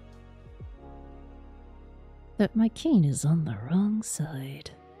that my cane is on the wrong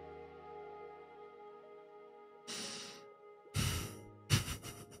side.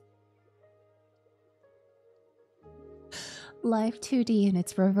 Live 2D and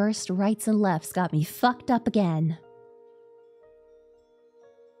its reversed rights and lefts got me fucked up again.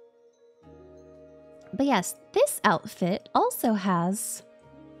 But yes, this outfit also has...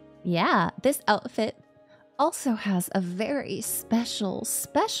 Yeah, this outfit also has a very special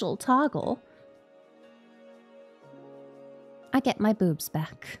toggle. I get my boobs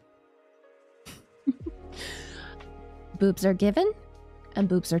back. Boobs are given, and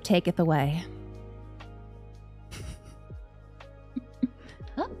boobs are taketh away.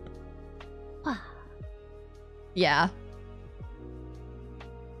 Up. Wow. Yeah.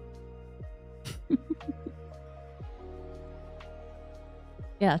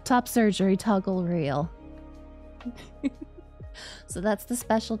 Yeah, top surgery toggle reel. So that's the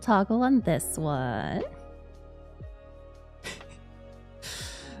special toggle on this one.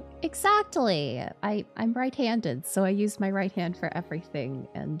 Exactly. I'm right-handed, so I use my right hand for everything,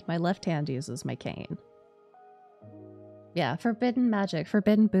 and my left hand uses my cane. Yeah, forbidden magic,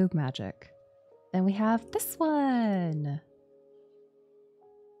 forbidden boob magic. Then we have this one.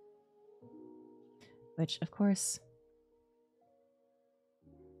 Which, of course...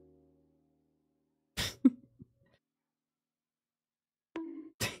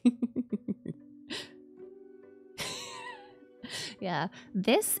 Yeah,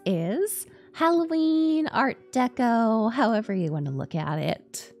 this is Halloween, Art Deco, however you want to look at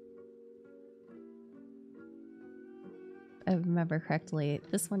it. I remember correctly,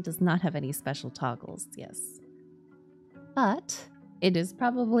 this one does not have any special toggles, yes. But it is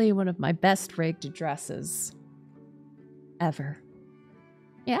probably one of my best rigged dresses ever.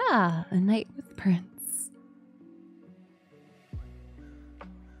 Yeah, a night with Prince.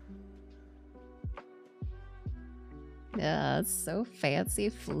 Yeah, it's so fancy,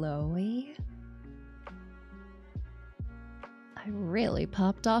 flowy. I really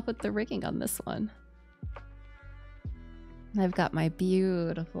popped off with the rigging on this one. I've got my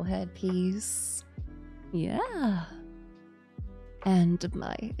beautiful headpiece. Yeah. And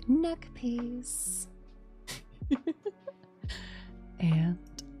my neck piece. And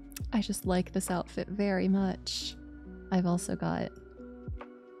I just like this outfit very much. I've also got,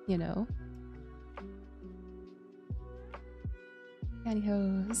 you know,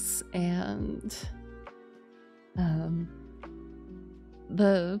 pantyhose and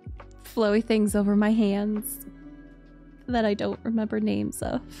the flowy things over my hands that I don't remember names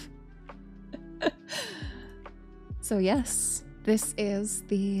of. So yes, this is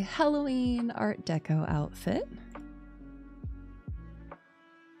the Halloween Art Deco outfit.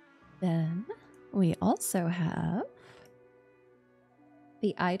 Then we also have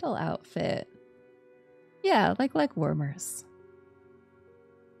the Idol outfit. Yeah, like leg warmers.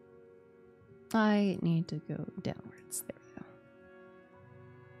 I need to go downwards. There we go.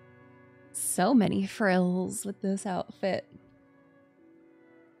 So many frills with this outfit.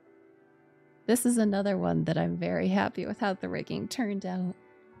 This is another one that I'm very happy with how the rigging turned out.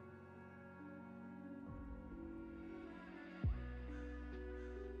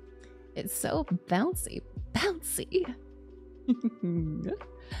 It's so bouncy, bouncy. And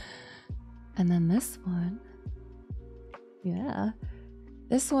then this one. Yeah.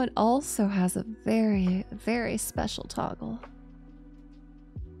 This one also has a very, very special toggle.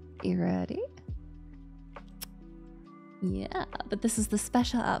 You ready? Yeah, but this is the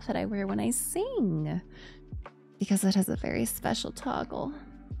special outfit I wear when I sing, because it has a very special toggle.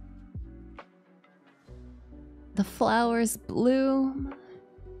 The flowers bloom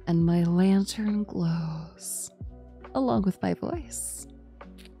and my lantern glows, along with my voice.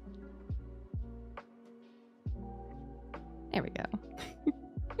 There we go.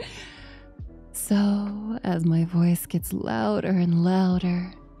 So, as my voice gets louder and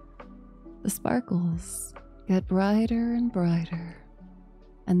louder, the sparkles get brighter and brighter,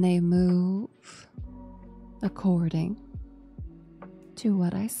 and they move according to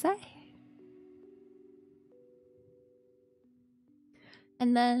what I say.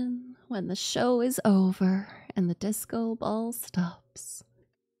 And then, when the show is over and the disco ball stops,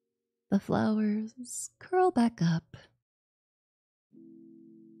 the flowers curl back up.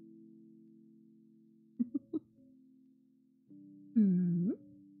 Hmm.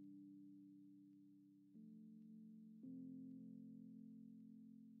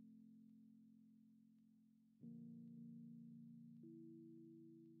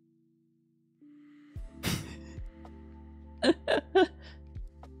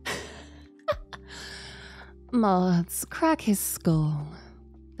 Mods, crack his skull.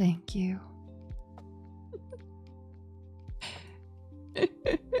 Thank you.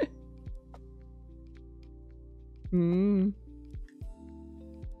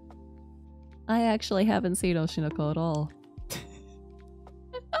 I actually haven't seen Oshinoko at all.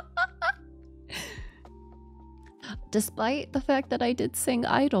 Despite the fact that I did sing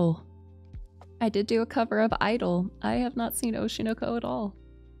Idol. I did do a cover of Idol. I have not seen Oshinoko at all.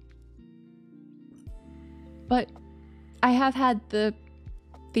 But I have had the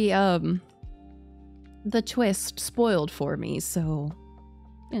twist spoiled for me, so,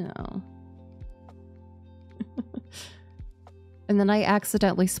 you know. And then I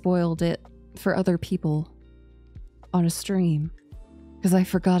accidentally spoiled it for other people on a stream because I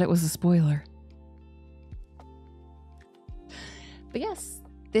forgot it was a spoiler. But yes,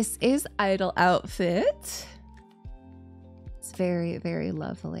 this is Idol outfit. It's very, very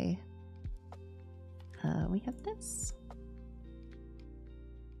lovely. We have this.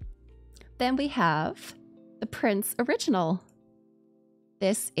 Then we have the Prince original.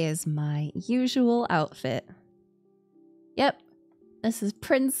 This is my usual outfit. Yep, this is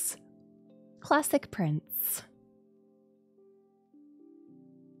Prince, classic Prince.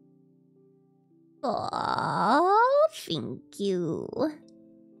 Oh, thank you.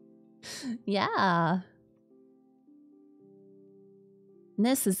 Yeah.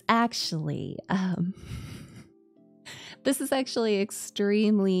 This is actually, this is actually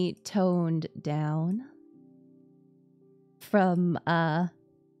extremely toned down from,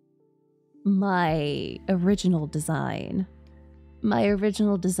 my original design. My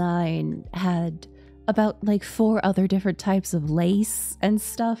original design had about like 4 other different types of lace and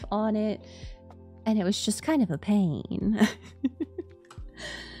stuff on it, and it was just kind of a pain.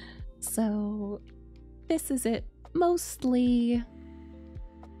 So this is it, mostly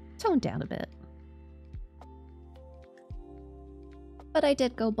toned down a bit. But I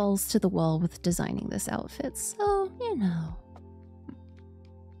did go balls to the wall with designing this outfit, so, you know.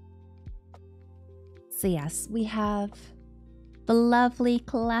 So yes, we have the lovely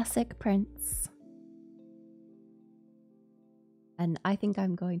classic Prince. And I think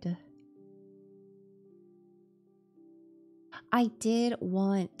I'm going to... I did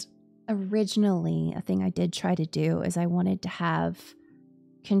want... Originally, a thing I did try to do is I wanted to have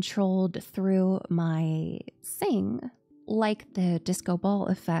controlled through my sing, like the disco ball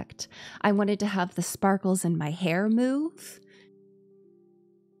effect. I wanted to have the sparkles in my hair move.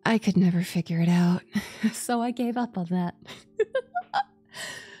 I could never figure it out, so I gave up on that.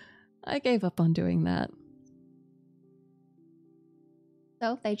 I gave up on doing that.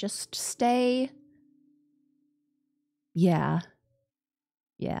 So they just stay. Yeah.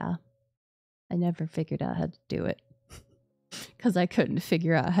 I never figured out how to do it. Because I couldn't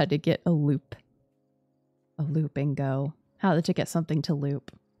figure out how to get a loop. A loop and go. How to get something to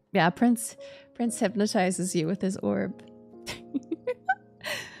loop. Yeah, Prince hypnotizes you with his orb.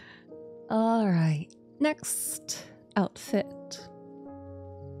 Alright. Next outfit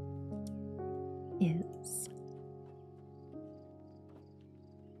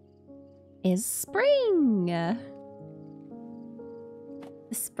is spring.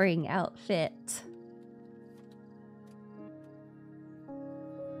 The spring outfit.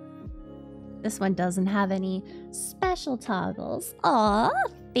 This one doesn't have any special toggles. Aw,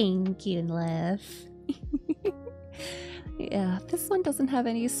 thank you, Liv. Yeah, this one doesn't have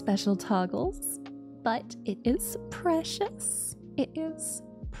any special toggles, but it is precious. It is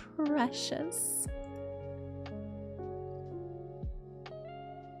precious.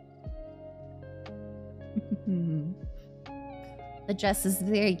 The dress is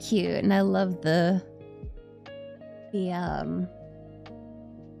very cute, and I love the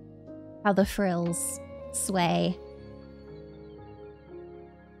how the frills sway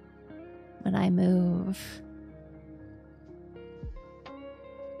when I move.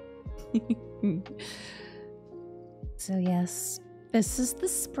 So yes, this is the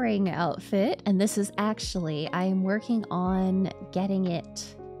spring outfit, and this is actually, I am working on getting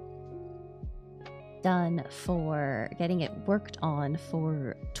it done for, getting it worked on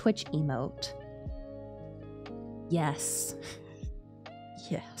for Twitch emote. Yes.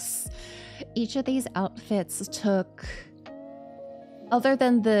 Yes. Each of these outfits took, other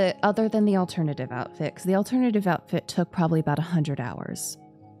than the alternative outfit, because the alternative outfit took probably about 100 hours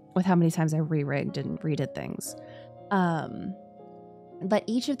with how many times I re-rigged and redid things. But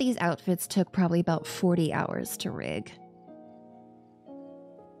each of these outfits took probably about 40 hours to rig.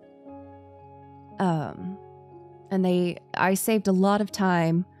 And I saved a lot of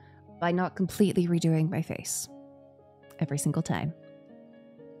time by not completely redoing my face every single time.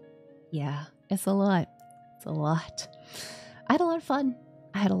 Yeah, it's a lot. It's a lot. I had a lot of fun.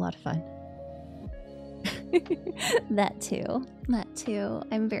 That too.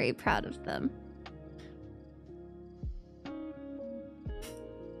 I'm very proud of them.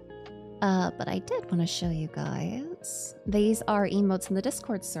 But I did want to show you guys. These are emotes in the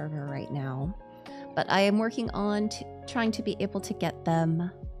Discord server right now. but I am working on trying to be able to get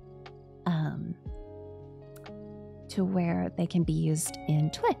them to where they can be used in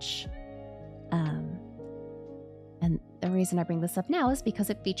Twitch. And the reason I bring this up now is because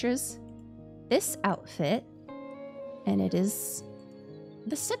it features this outfit, and it is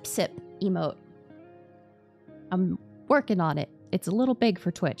the sip sip emote. I'm working on it. It's a little big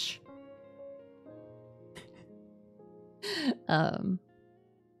for Twitch.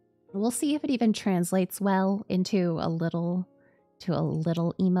 We'll see if it even translates well into a little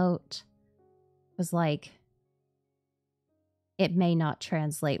emote. It was like, it may not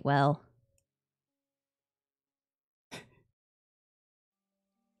translate well.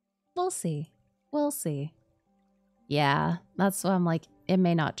 We'll see. We'll see. Yeah, that's why I'm like, it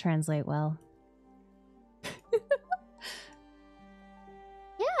may not translate well.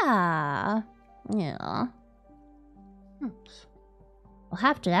 Yeah. Yeah. We'll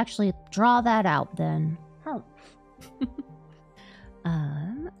have to actually draw that out then. Oh.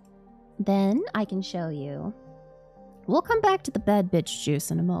 Then I can show you. We'll come back to the bad bitch juice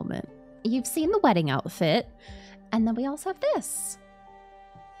in a moment. You've seen the wedding outfit, and then we also have this,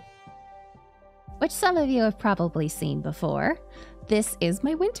 which some of you have probably seen before. This is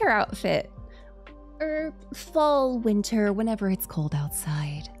my winter outfit. Or fall, winter, whenever it's cold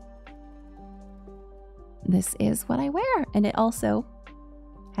outside. This is what I wear, and it also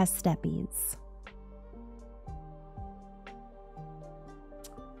has steppies.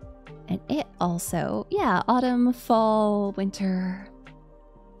 And it also, yeah, autumn, fall, winter.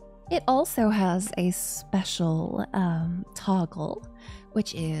 It also has a special toggle,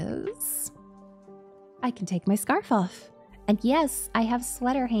 which is I can take my scarf off. And yes, I have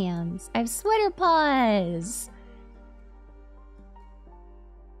sweater hands. I have sweater paws.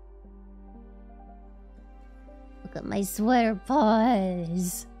 Look at my sweater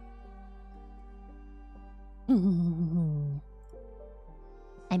paws. I'm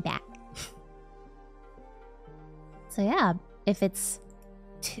back. So yeah, if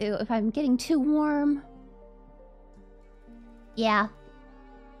I'm getting too warm, yeah,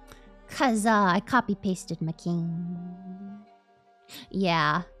 cause I copy pasted my king.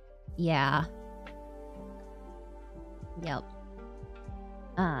 Yeah. Yep.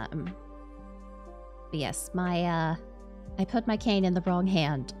 But yes, I put my cane in the wrong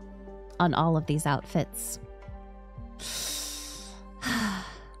hand on all of these outfits.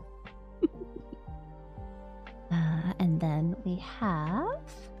 And then we have,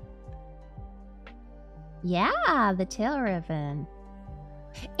 yeah, the tail ribbon.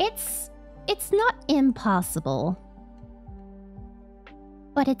 It's not impossible,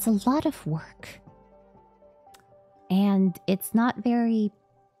 but it's a lot of work. And it's not very...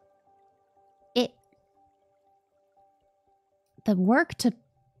 The work to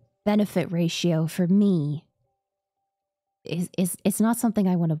benefit ratio for me it's not something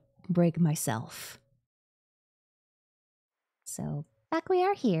I want to break myself. So back we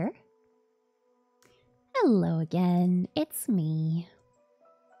are here. Hello again, it's me.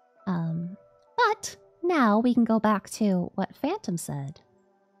 But now we can go back to what Phantom said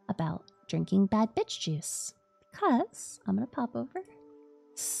about drinking bad bitch juice. Because I'm gonna pop over,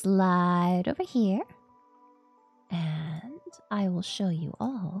 slide over here, and I will show you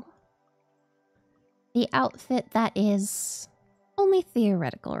all the outfit that is only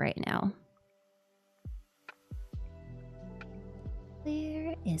theoretical right now.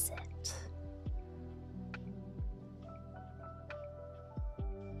 Where is it?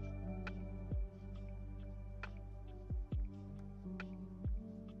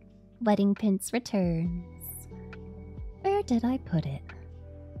 Wedding Prince returns. Where did I put it?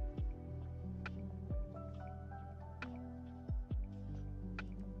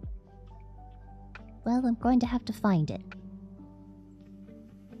 Well, I'm going to have to find it.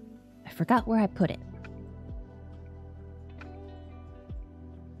 I forgot where I put it.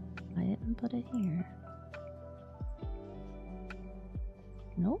 I didn't put it here.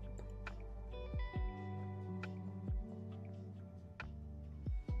 Nope.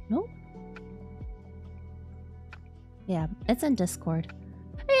 Nope. Yeah, it's in Discord.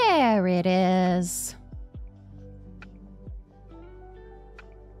 There it is.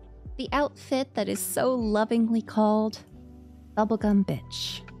 The outfit that is so lovingly called Bubblegum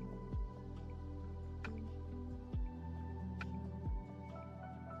Bitch.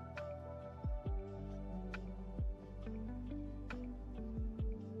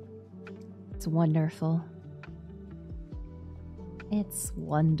 It's wonderful. It's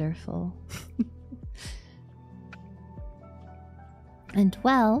wonderful. And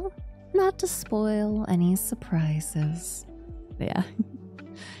well, not to spoil any surprises. Yeah.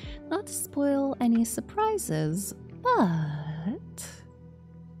 Not to spoil any surprises, but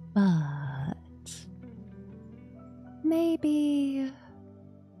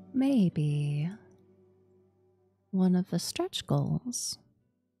maybe one of the stretch goals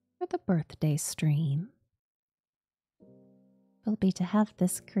for the birthday stream will be to have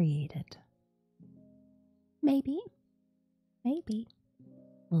this created. Maybe.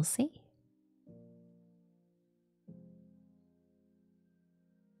 We'll see.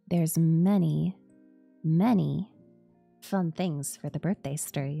 There's many fun things for the birthday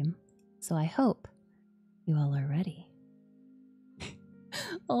stream, so I hope you all are ready.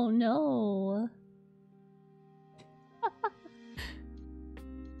 Oh no.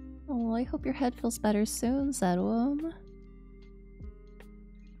 Oh, I hope your head feels better soon, Zedwom.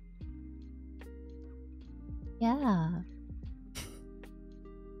 Yeah.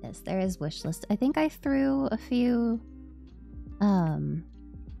 Yes, there is wish list. I think I threw a few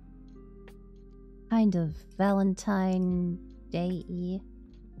kind of Valentine Day-y.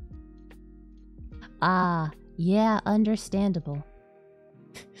 Ah, yeah, understandable.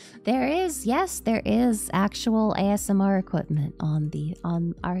 There is actual ASMR equipment on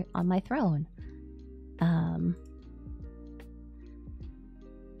my throne.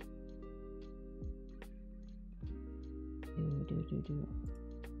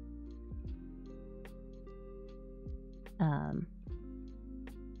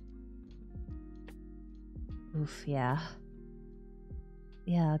 Oof, yeah.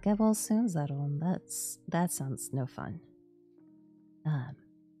 Yeah, get well soon, Zettelum. That sounds no fun.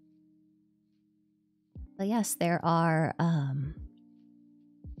 But yes, there are, on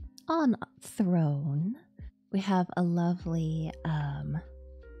throne, we have a lovely,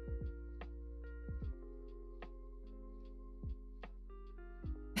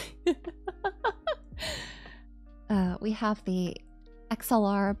 we have the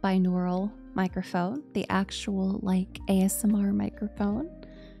XLR binaural microphone, the actual, like, ASMR microphone,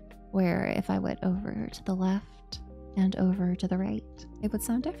 where if I went over to the left and over to the right, it would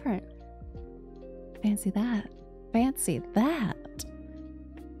sound different. Fancy that. Fancy that.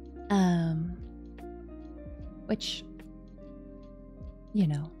 Which, you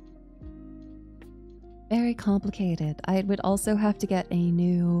know, very complicated. I would also have to get a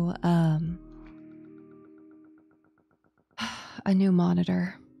new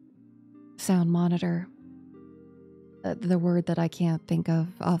monitor, sound monitor. The word that I can't think of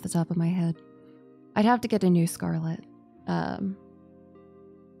off the top of my head. I'd have to get a new Scarlett.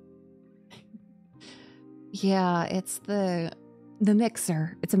 Yeah, it's the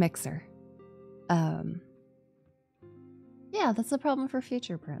mixer. It's a mixer. Yeah, that's the problem for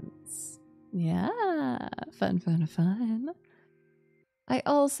future prints. Yeah, fun. I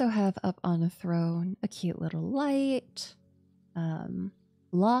also have up on a throne a cute little light.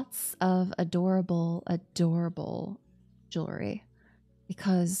 Lots of adorable jewelry,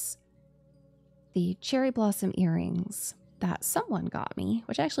 because the cherry blossom earrings that someone got me,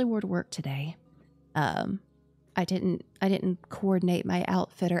 which I actually wore to work today. I didn't coordinate my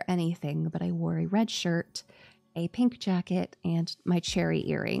outfit or anything, but I wore a red shirt, a pink jacket, and my cherry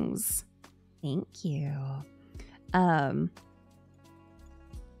earrings. Thank you.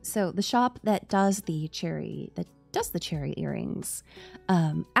 So the shop that does the cherry earrings,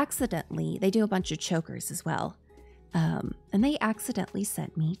 accidentally, they do a bunch of chokers as well. And they accidentally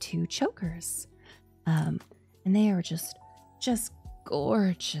sent me 2 chokers. And they are just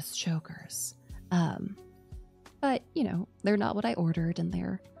gorgeous chokers. But, you know, they're not what I ordered, and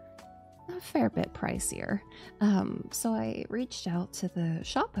they're a fair bit pricier. So I reached out to the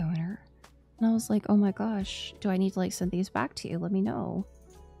shop owner, and I was like, oh my gosh, do I need to, like, send these back to you? Let me know.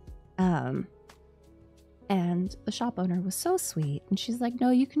 And the shop owner was so sweet, and she's like,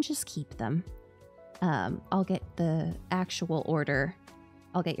 no, you can just keep them. I'll get the actual order.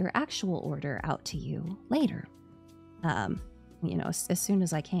 I'll get your actual order out to you later. You know, as soon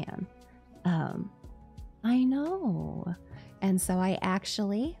as I can. I know. And so I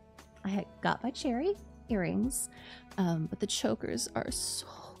got my cherry earrings, but the chokers are so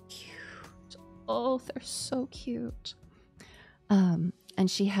cute. Oh, they're so cute. And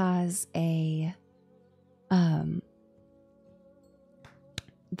she has a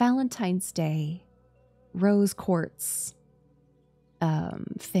Valentine's Day rose quartz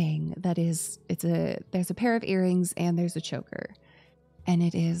thing that is, there's a pair of earrings and there's a choker, and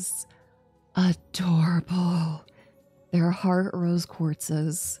it is adorable. They're heart rose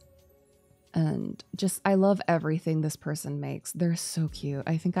quartzes, and just, I love everything this person makes. They're so cute.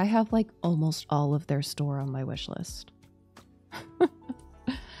 I think I have like almost all of their store on my wish list.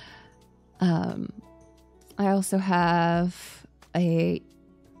 I also have a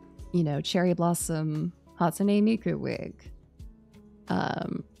you know, cherry blossom Hatsune Miku wig.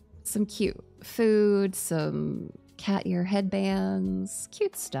 Some cute food, some cat ear headbands,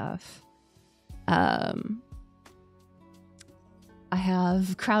 cute stuff. I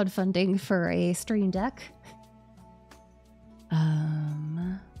have crowdfunding for a stream deck.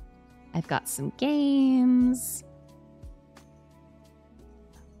 I've got some games.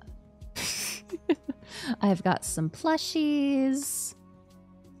 I've got some plushies.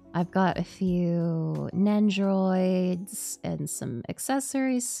 I've got a few Nendroids and some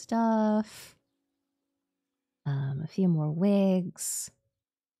accessory stuff. A few more wigs.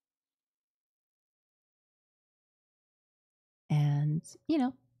 And, you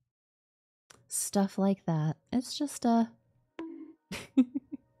know, stuff like that. It's just a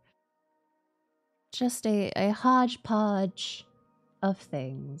just a hodgepodge of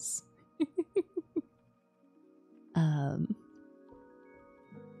things.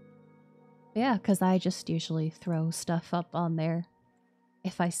 Yeah, because I just usually throw stuff up on there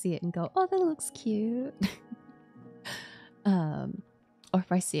if I see it and go, oh, that looks cute. Or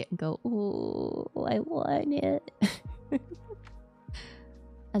if I see it and go, oh, I want it.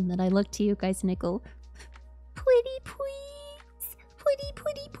 And then I look to you guys and I go, pretty please, pretty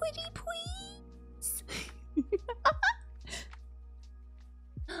please.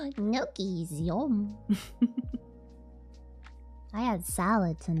 Gnocchis, yum. I had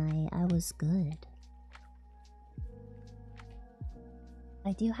salad tonight. I was good.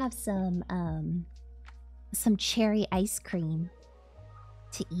 I do have some cherry ice cream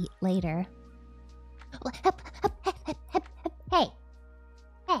to eat later. Hey.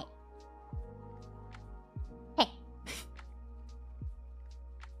 Hey. Hey.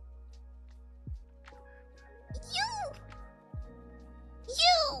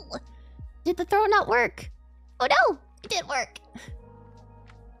 You! Did the throw not work? Oh no! It didn't work!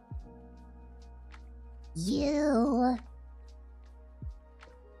 You...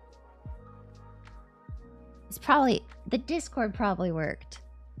 It's probably... The Discord probably worked.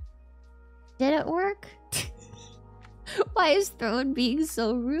 Did it work? Why is Throne being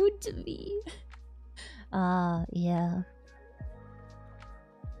so rude to me? Yeah.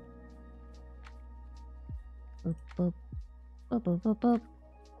 Boop, boop. Boop, boop, boop, boop.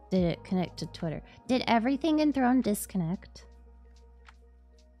 Did it connect to Twitter? Did everything in Throne disconnect?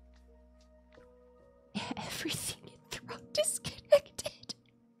 Everything in Throne disconnected.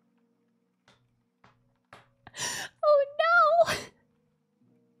 Oh no!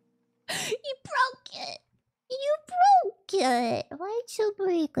 You broke it! You broke it! Why'd you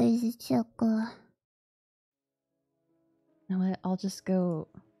break it, Choco? You know what? I'll just go...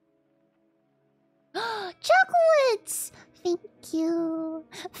 Chocolates! Thank you.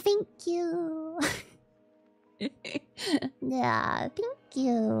 Thank you. Yeah, thank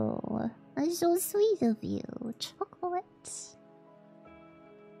you. That's so sweet of you. Chocolates.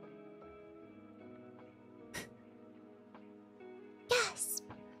 Yes!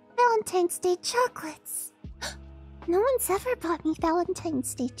 Valentine's Day chocolates! No one's ever bought me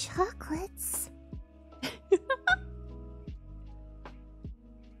Valentine's Day chocolates.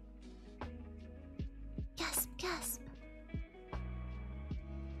 Gasp, gasp.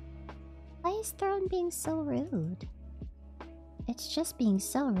 Why is Throne being so rude? It's just being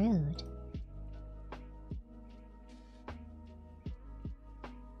so rude.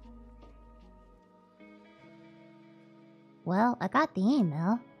 Well, I got the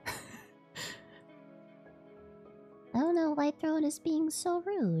email. I don't know why Throne is being so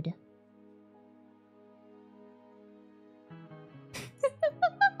rude.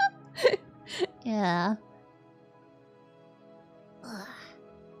 Yeah. Ugh.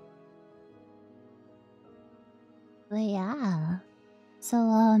 But yeah. So,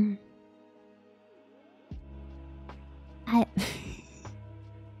 I...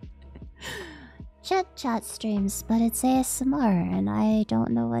 Chat streams, but it's ASMR, and I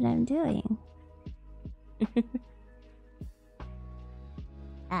don't know what I'm doing.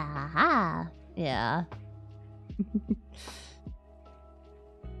 Aha! Yeah.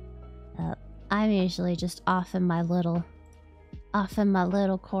 I'm usually just off in my little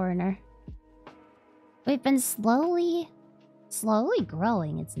corner. We've been slowly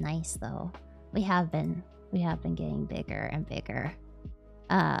growing. It's nice though. We have been getting bigger and bigger.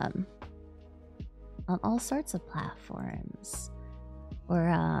 On all sorts of platforms.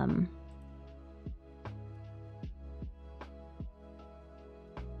 We're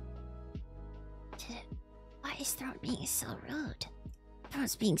why is Throne being so rude?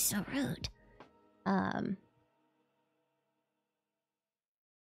 Throne's being so rude.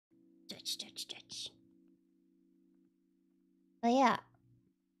 Stretch. But yeah.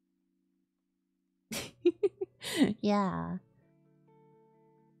 Yeah.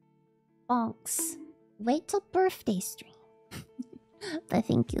 Bonks. Wait till birthday stream. But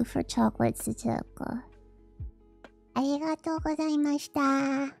thank you for chocolate, Satsuko. Arigatou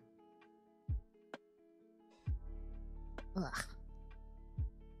gozaimashita. Ugh.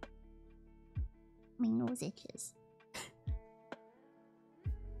 My nose itches.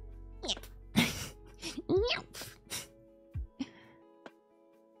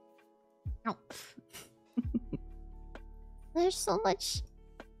 There's so much.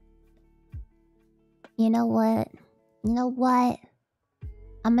 You know what? You know what?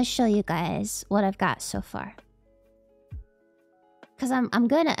 I'm gonna show you guys what I've got so far. Because I'm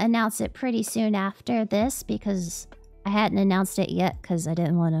gonna announce it pretty soon after this, because I hadn't announced it yet because I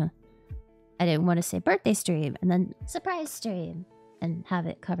didn't want to say birthday stream and then surprise stream and have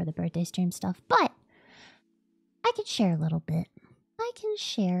it cover the birthday stream stuff. But I can share a little bit. I can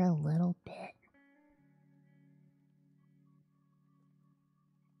share a little bit.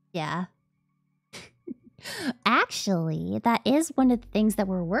 Yeah. Actually, that is one of the things that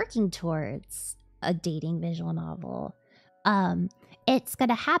we're working towards, a dating visual novel. It's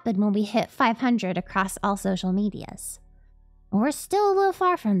gonna happen when we hit 500 across all social medias. We're still a little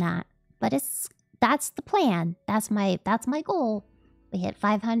far from that, but that's the plan. That's my goal. We hit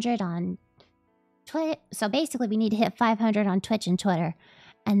 500 on Twitch. So basically, we need to hit 500 on Twitch and Twitter,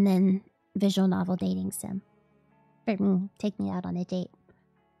 and then visual novel dating sim. Take me out on a date.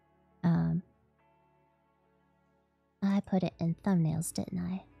 I put it in thumbnails, didn't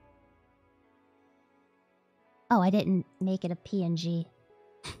I? Oh, I didn't make it a PNG.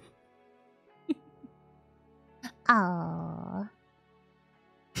 Oh.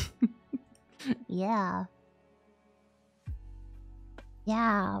 Yeah.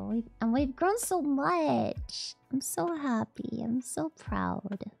 Yeah, we've grown so much. I'm so happy. I'm so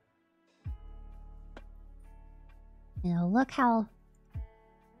proud. You know, look how...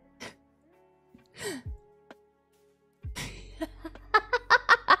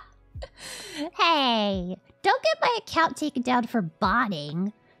 Hey, don't get my account taken down for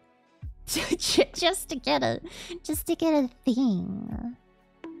botting. just to get a thing.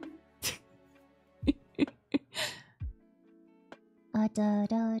 Where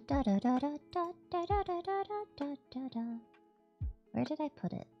did I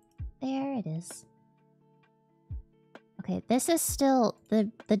put it? There it is. Okay, this is still the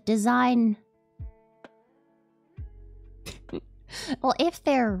design. Well, if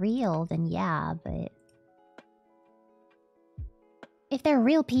they're real, then yeah, but if they're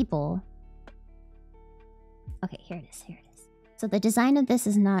real people... Okay, here it is, here it is. So the design of this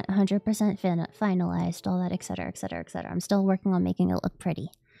is not 100% finalized, all that, etc, etc, etc. I'm still working on making it look pretty.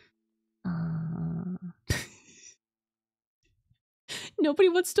 Nobody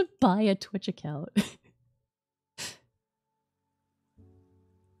wants to buy a Twitch account.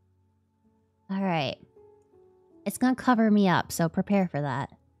 Alright. It's gonna cover me up, so prepare for that.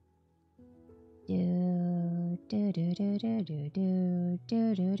 Do do do do do do do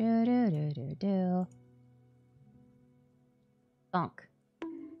do do do do do do. Bunk.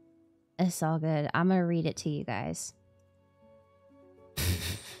 It's all good. I'm gonna read it to you guys.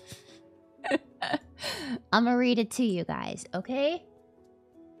 I'm gonna read it to you guys, okay?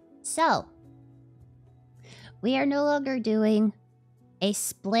 So, we are no longer doing a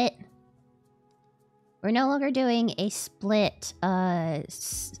split... We're no longer doing a split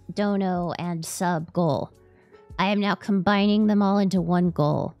dono and sub goal. I am now combining them all into one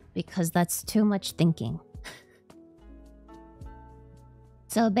goal because that's too much thinking.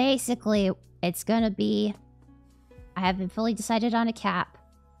 So basically, it's gonna be... I haven't fully decided on a cap.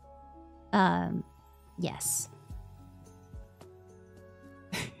 Yes.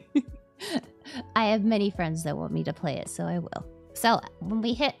 I have many friends that want me to play it, so I will. So, when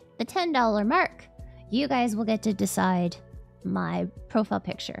we hit the $10 mark, you guys will get to decide my profile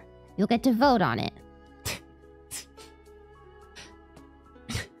picture. You'll get to vote on it.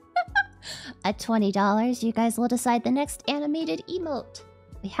 At $20, you guys will decide the next animated emote.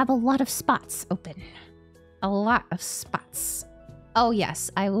 We have a lot of spots open. A lot of spots. Oh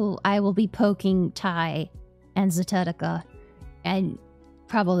yes, I will be poking Ty and Zetetica and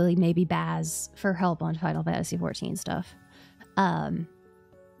probably maybe Baz for help on Final Fantasy XIV stuff. At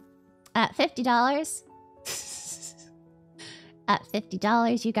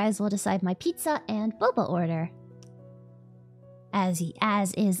 $50, you guys will decide my pizza and boba order. As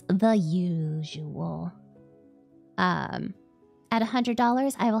is the usual. At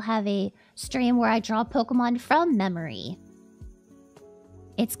 $100, I will have a stream where I draw Pokemon from memory.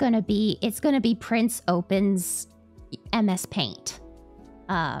 It's gonna be Prince Opens MS Paint.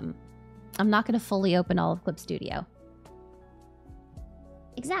 I'm not going to fully open all of Clip Studio.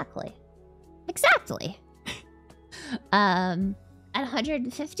 Exactly. Exactly. At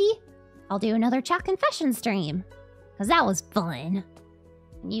 150, I'll do another chat confession stream. Because that was fun.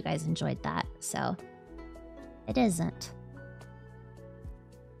 And you guys enjoyed that, so... It isn't.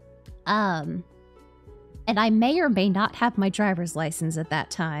 And I may or may not have my driver's license at that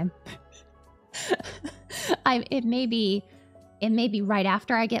time. It may be right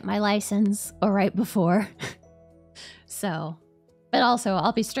after I get my license or right before. So, but also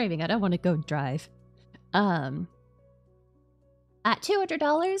I'll be streaming. I don't want to go drive. At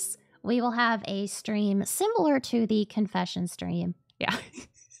 $200, we will have a stream similar to the confession stream. Yeah.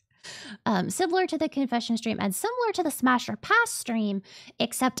 Similar to the confession stream and similar to the Smash or Pass stream,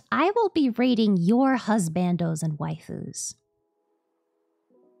 except I will be rating your husbandos and waifus.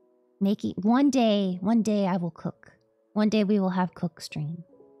 Making one day I will cook. One day we will have cook stream.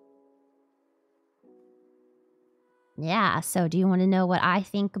 Yeah, so do you want to know what I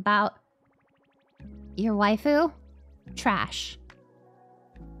think about your waifu? Trash.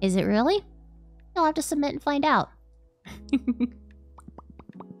 Is it really? You'll have to submit and find out.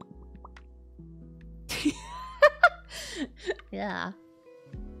 Yeah.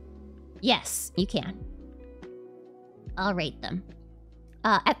 Yes, you can. I'll rate them.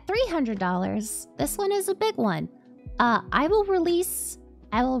 At $300, this one is a big one. I will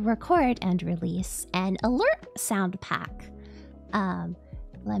record and release an alert sound pack.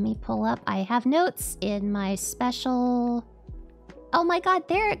 Let me pull up. I have notes in my special... Oh my god,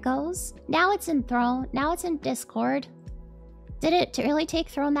 there it goes. Now it's in Throne. Now it's in Discord. Did it really take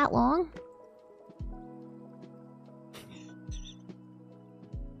Throne that long?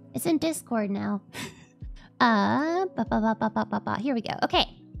 It's in Discord now. Here we go. Okay,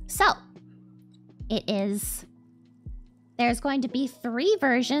 so it is. There's going to be 3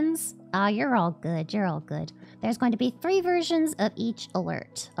 versions. You're all good. You're all good. There's going to be 3 versions of each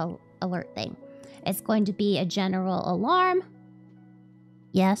alert thing. It's going to be a general alarm.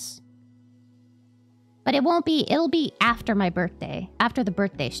 Yes. But it won't be. It'll be after my birthday. After the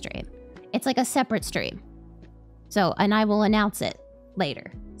birthday stream. It's like a separate stream. So, and I will announce it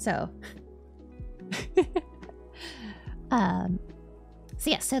later. So.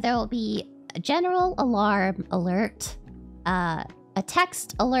 So there will be a general alarm alert, a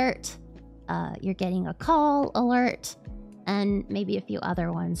text alert, you're getting a call alert, and maybe a few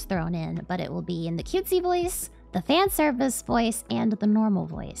other ones thrown in, but it will be in the cutesy voice, the fan service voice, and the normal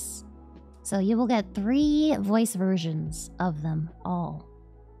voice. So you will get 3 voice versions of them all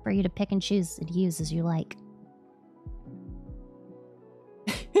for you to pick and choose and use as you like.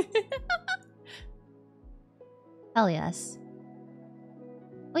 Hell yes.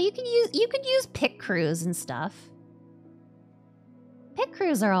 Well, you could use pick crews and stuff. Pick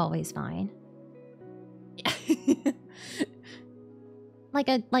crews are always fine. like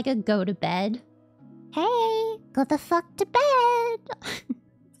a go to bed. Hey, go the fuck to bed.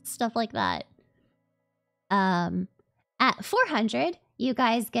 Stuff like that. At 400, you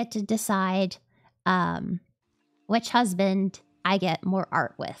guys get to decide which husband I get more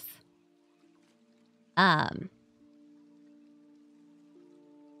art with.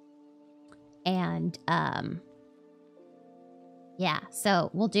 Yeah,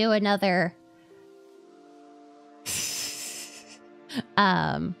 so we'll do another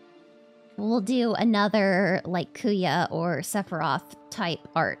like Kuya or Sephiroth type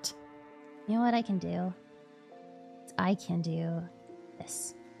art. You know what I can do? I can do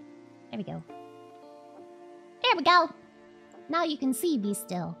this. There we go. There we go. Now you can see me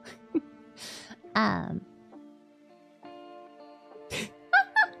still.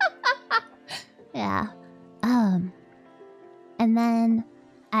 Yeah. And then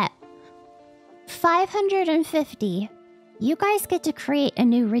at 550, you guys get to create a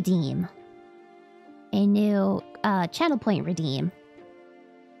new redeem. A new channel point redeem.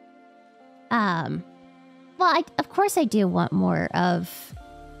 Well, of course I do want more of...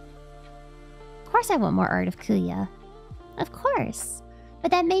 Of course I want more art of Kuya. Of course. But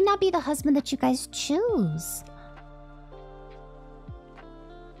that may not be the husband that you guys choose.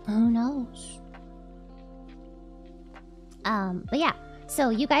 Who knows? But yeah. So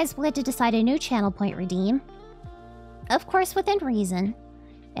you guys will get to decide a new channel point redeem. Of course, within reason.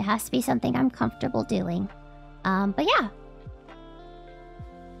 It has to be something I'm comfortable doing. But yeah.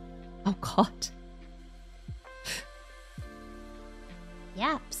 Oh god.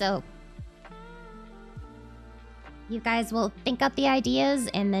 Yeah, so... You guys will think up the ideas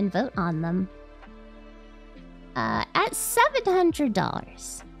and then vote on them. At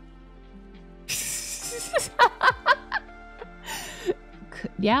 $700.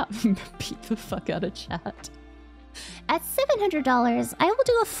 Yeah, beat the fuck out of chat. At $700, I will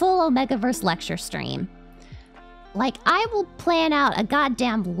do a full Omegaverse lecture stream. Like, I will plan out a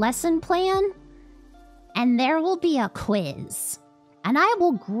goddamn lesson plan, and there will be a quiz. And I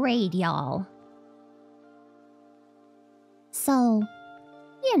will grade y'all. So,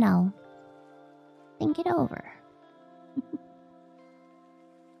 you know, think it over.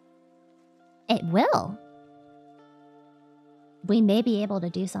 It will. We may be able to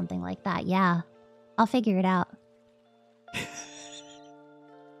do something like that, yeah. I'll figure it out.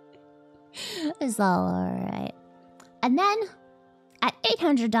 It's all alright. And then, at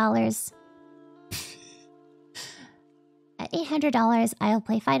 $800... At $800, I'll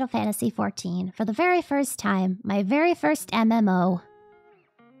play Final Fantasy XIV for the very first time. My very first MMO.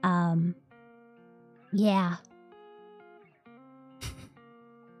 Yeah.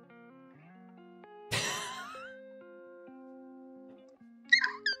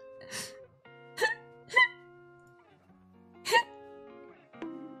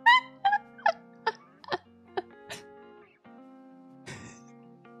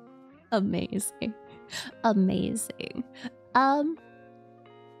 Amazing. Amazing.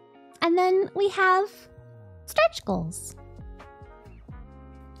 And then we have stretch goals.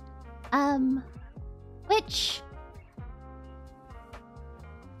 Which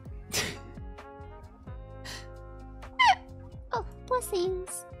oh,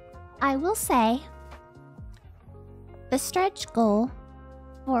 blessings. I will say the stretch goal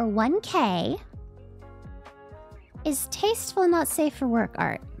for 1K is tasteful, not safe for work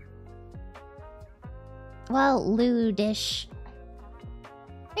art. Well, lewdish.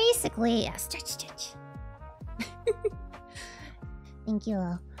 Basically, stretch. Thank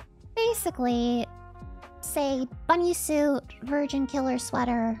you. Basically, say bunny suit, virgin killer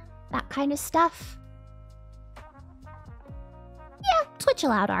sweater, that kind of stuff. Yeah, Twitch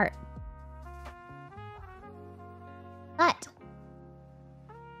allowed art. But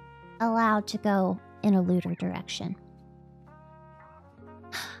allowed to go in a looter direction.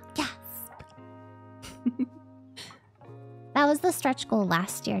 That was the stretch goal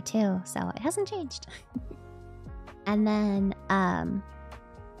last year too, so it hasn't changed. And then,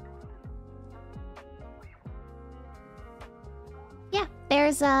 yeah,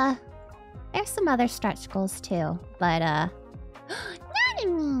 there's some other stretch goals too, but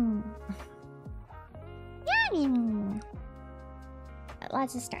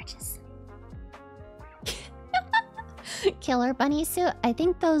lots of stretches. Killer bunny suit. I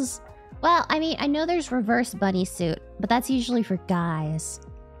think those. Well, I mean, I know there's reverse bunny suit, but that's usually for guys.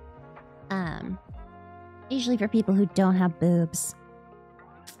 Usually for people who don't have boobs.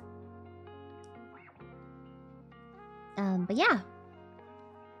 But yeah.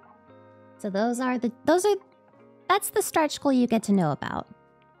 So that's the stretch goal you get to know about.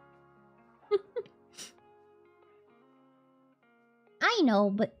 I know,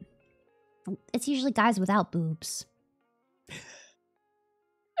 but it's usually guys without boobs.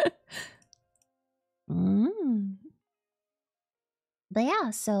 But yeah,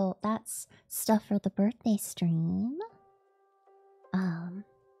 so that's stuff for the birthday stream.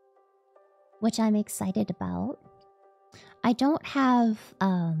 Which I'm excited about. I don't have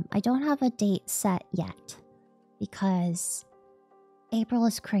a date set yet because April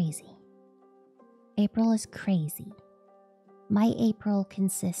is crazy. April is crazy. My April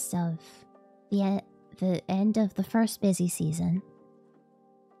consists of the end of the first busy season.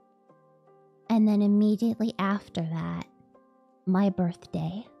 And then immediately after that, my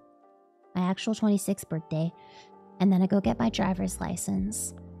birthday. My actual 26th birthday. And then I go get my driver's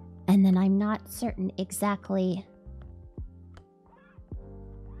license. And then I'm not certain exactly.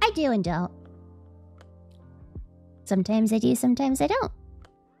 I do and don't. Sometimes I do, sometimes I don't.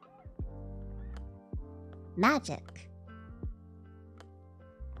 Magic.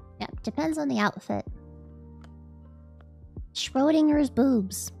 Yep, depends on the outfit. Schrodinger's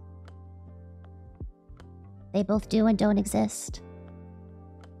boobs. They both do and don't exist.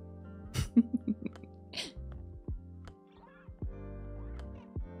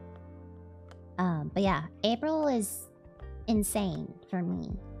 But yeah, April is insane for me.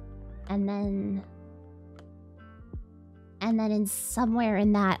 And then in somewhere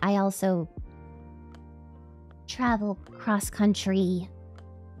in that, I also travel cross country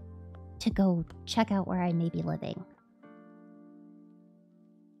to go check out where I may be living.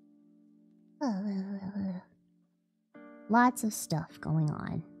 Lots of stuff going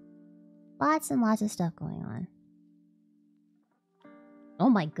on. Lots and lots of stuff going on. Oh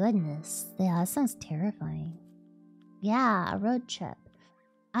my goodness. Yeah, that sounds terrifying. Yeah, a road trip.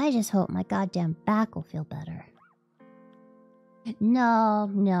 I just hope my goddamn back will feel better. No,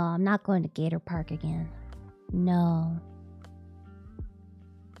 no, I'm not going to Gator Park again. No.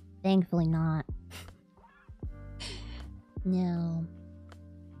 Thankfully not. No.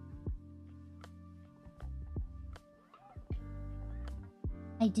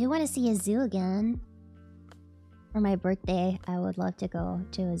 I do want to see a zoo again. For my birthday, I would love to go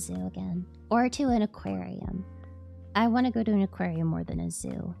to a zoo again. Or to an aquarium. I want to go to an aquarium more than a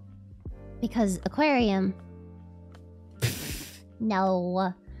zoo. Because aquarium...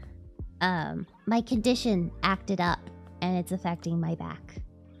 No. My condition acted up, and it's affecting my back.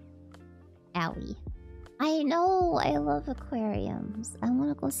 Owie. I know, I love aquariums. I want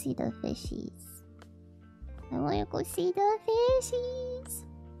to go see the fishies. I want to go see the fishies.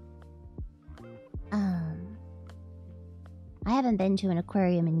 I haven't been to an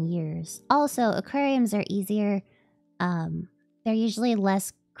aquarium in years. Also, aquariums are easier. They're usually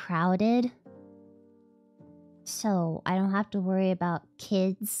less crowded. So I don't have to worry about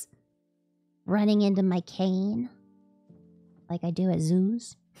kids running into my cane like I do at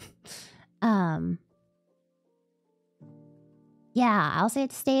zoos. Yeah, I'll say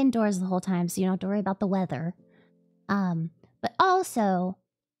to stay indoors the whole time so you don't have to worry about the weather. But also,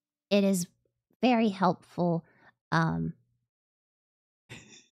 it is very helpful.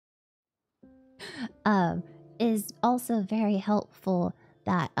 Is also very helpful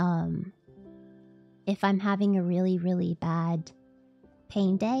that if I'm having a really, really bad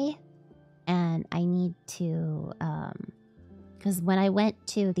pain day and I need to because when I went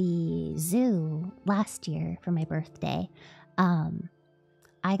to the zoo last year for my birthday,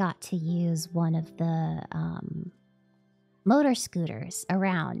 I got to use one of the motor scooters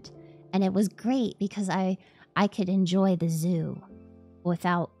around, and it was great because I could enjoy the zoo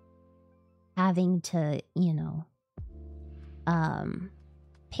without having to, you know,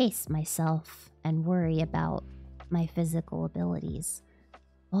 pace myself and worry about my physical abilities.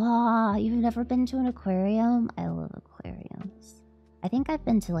 Oh, you've never been to an aquarium? I love aquariums. I think I've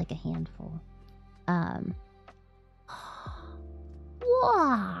been to like a handful.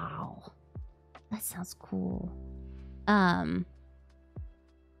 Wow. That sounds cool. But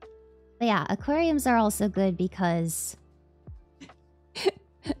yeah, aquariums are also good because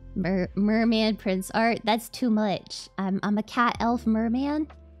merman prince art, that's too much. I'm a cat elf merman.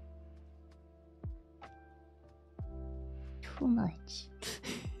 Too much.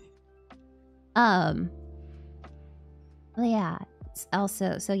 But yeah, it's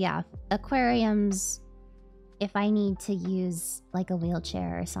also, so yeah, aquariums, if I need to use like a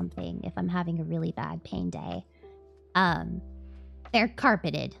wheelchair or something, if I'm having a really bad pain day, they're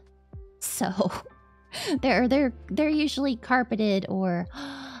carpeted. So they're usually carpeted, or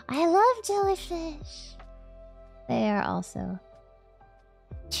I love jellyfish. They are also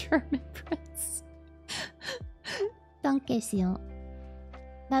German prince. Dankeschön.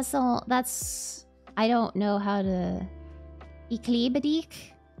 That's all. That's, I don't know how to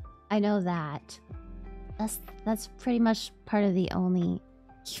Equilibric. I know that. That's pretty much part of the only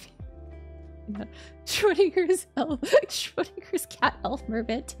Schrodinger's cat elf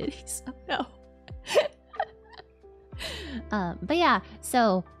merman titties. Oh no. But yeah,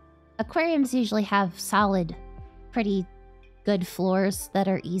 so aquariums usually have solid, pretty good floors that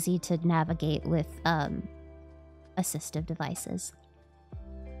are easy to navigate with assistive devices.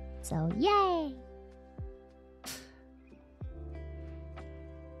 So yay!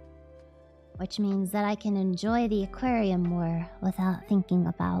 Which means that I can enjoy the aquarium more without thinking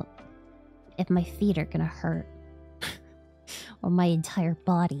about if my feet are gonna hurt. Or my entire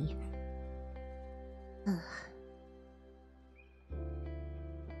body. Ugh.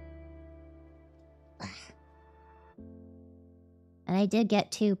 And I did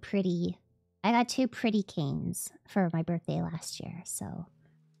get I got two pretty canes for my birthday last year, so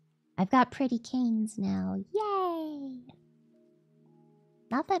I've got pretty canes now. Yay!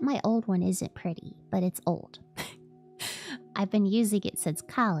 Not that my old one isn't pretty, but it's old. I've been using it since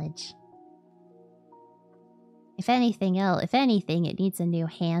college. If anything, it needs a new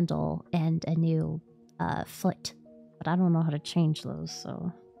handle and a new foot. But I don't know how to change those,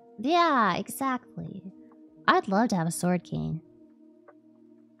 so... Yeah, exactly. I'd love to have a sword cane.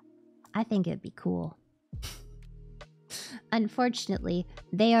 I think it'd be cool. Unfortunately,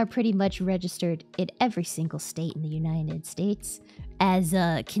 they are pretty much registered in every single state in the United States as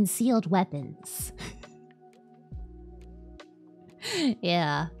concealed weapons.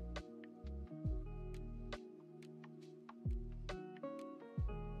 Yeah.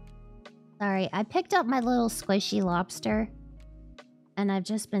 Sorry, I picked up my little squishy lobster and I've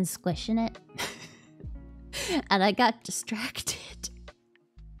just been squishing it. And I got distracted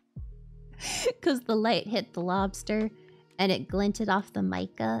because the light hit the lobster and it glinted off the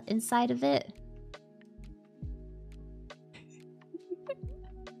mica inside of it.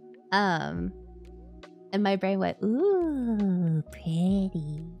 And my brain went, ooh,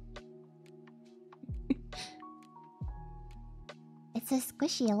 pretty. It's a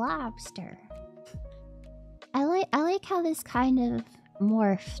squishy lobster. I like how this kind of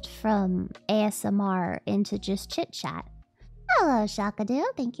morphed from ASMR into just chit chat. Hello, Shakadoo.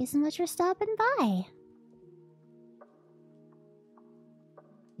 Thank you so much for stopping by.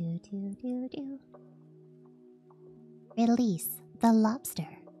 Release the lobster.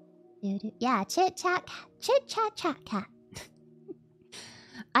 Yeah, chit chat cat.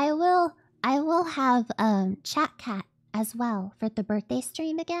 I will have chat cat as well for the birthday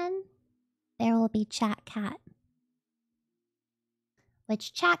stream again. There will be chat cat,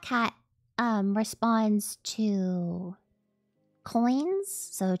 which chat cat responds to coins,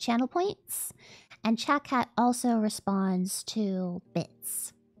 so channel points, and chat cat also responds to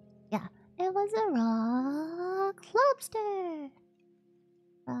bits. Yeah, it was a rock lobster.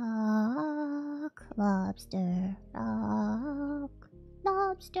 Rock lobster. Rock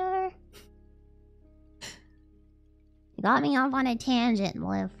lobster. You got me off on a tangent,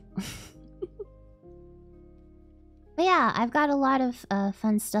 Liv. But yeah, I've got a lot of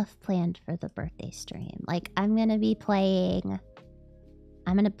fun stuff planned for the birthday stream. Like, I'm gonna play,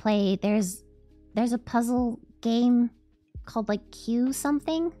 there's a puzzle game called like Q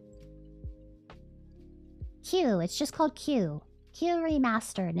something. Q, it's just called Q. Q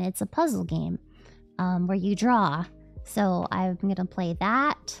Remastered, and it's a puzzle game where you draw. So I'm gonna play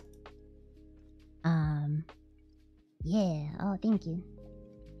that. Yeah, oh, thank you.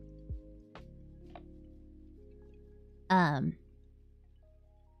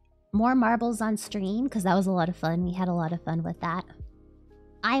 More marbles on stream, because that was a lot of fun. We had a lot of fun with that.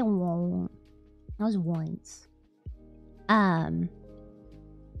 I won't. That was once.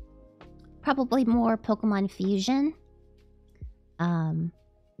 Probably more Pokemon Fusion. And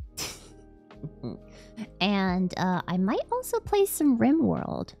I might also play some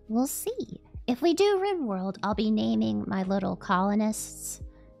RimWorld. We'll see. If we do RimWorld, I'll be naming my little colonists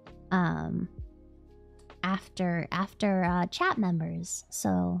after chat members.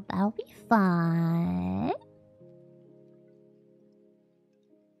 So that'll be fun.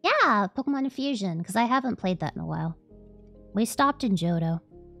 Yeah, Pokemon Fusion, because I haven't played that in a while. We stopped in Johto.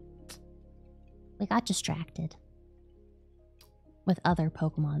 We got distracted with other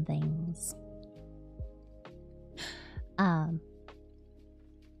Pokemon things.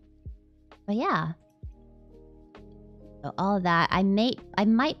 But yeah. So all of that. I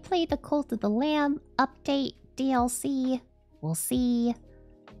might play the Cult of the Lamb update DLC. We'll see.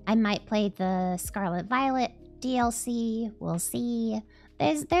 I might play the Scarlet Violet DLC. We'll see.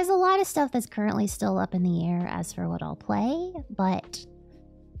 There's a lot of stuff that's currently still up in the air as for what I'll play, but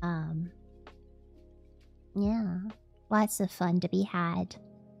yeah, lots of fun to be had.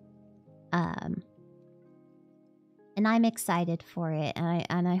 And I'm excited for it,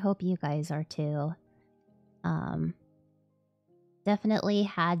 and I hope you guys are too. Definitely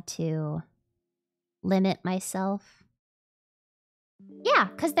had to limit myself. Yeah,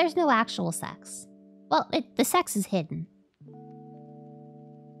 because there's no actual sex. Well, the sex is hidden.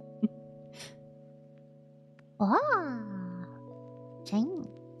 Ah, shiny.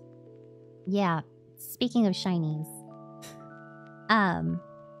 Yeah, speaking of shinies,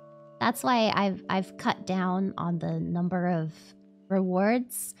 that's why I've cut down on the number of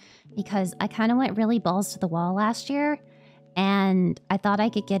rewards, because I kind of went really balls to the wall last year, and I thought I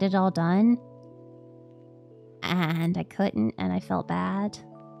could get it all done, and I couldn't, and I felt bad.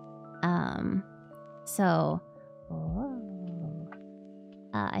 So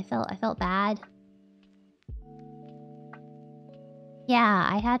I felt bad. Yeah,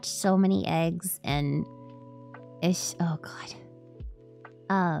 I hatched so many eggs, and it's, oh god.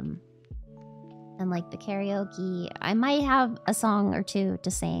 And like the karaoke, I might have a song or two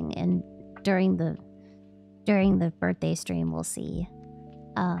to sing, and during the birthday stream, we'll see.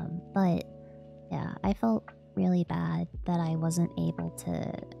 But yeah, I felt really bad that I wasn't able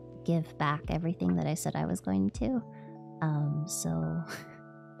to give back everything that I said I was going to.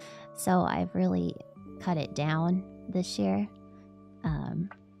 So I've really cut it down this year.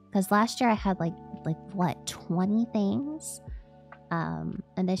 Because last year I had like what, 20 things? And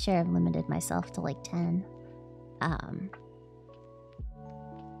this year I've limited myself to like 10.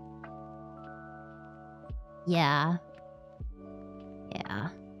 Yeah. Yeah.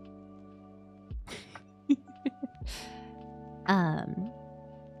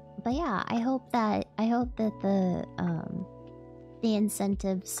 But yeah, I hope that the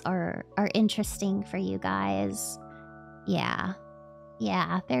incentives are interesting for you guys. Yeah.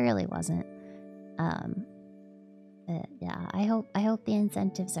 Yeah, there really wasn't. But yeah, I hope the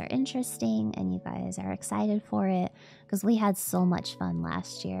incentives are interesting and you guys are excited for it because we had so much fun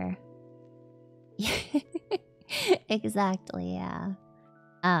last year. Exactly, yeah.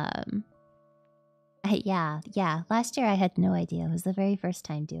 Yeah. Last year I had no idea. It was the very first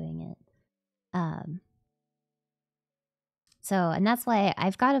time doing it. And that's why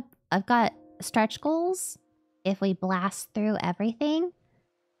I've got stretch goals if we blast through everything,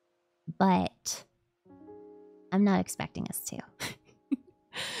 but I'm not expecting us to.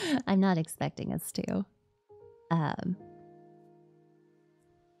 I'm not expecting us to.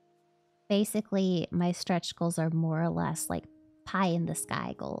 Basically, my stretch goals are more or less like pie in the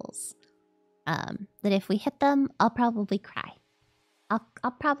sky goals. That if we hit them, I'll probably cry. I'll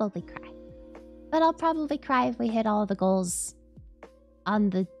probably cry. But I'll probably cry if we hit all the goals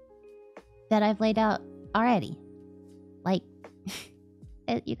that I've laid out already. Like,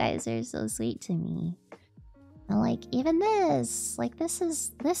 you guys are so sweet to me. And like, even this, like, this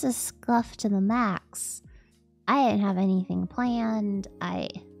is scuffed to the max. I didn't have anything planned.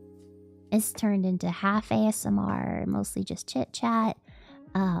 It's turned into half ASMR, mostly just chit chat.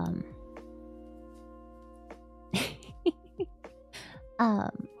 And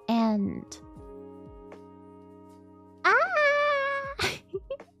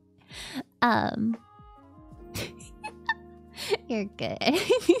you're good.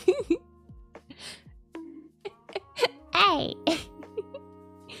 Hey.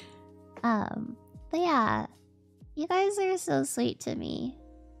 But yeah, you guys are so sweet to me.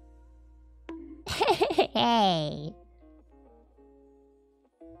 Hey.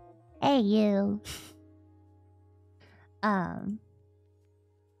 Hey, you.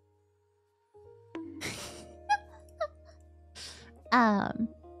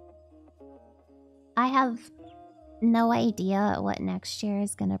 I have no idea what next year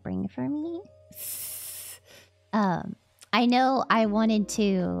is gonna bring for me. I know I wanted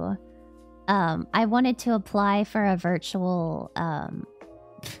to apply for a virtual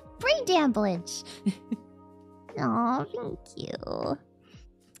brain damage. Oh, thank you.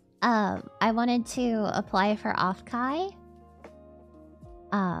 I wanted to apply for Offkai.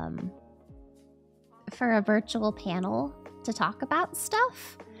 For a virtual panel to talk about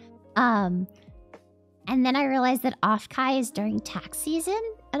stuff. And then I realized that Offkai is during tax season,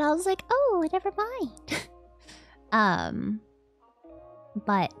 and I was like, oh, never mind.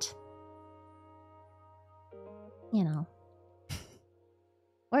 But you know,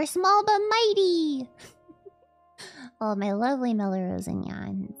 we're small but mighty. Oh, my lovely Melrose and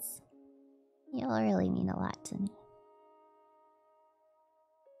Yans. Y'all really mean a lot to me.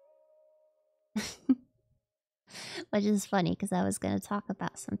 Which is funny because I was going to talk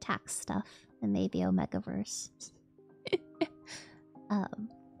about some tax stuff and maybe Omegaverse. But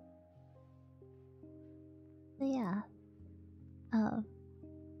yeah.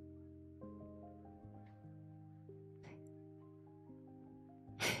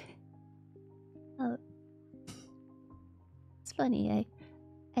 It's funny.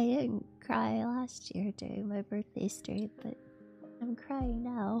 I didn't cry last year during my birthday stream, but I'm crying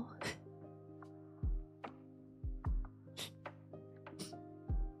now.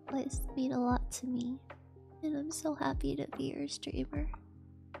 Lights mean a lot to me, and I'm so happy to be your streamer.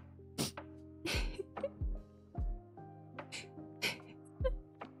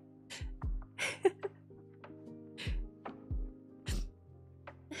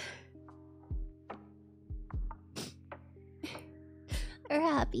 Or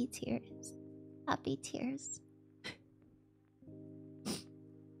happy tears. Happy tears.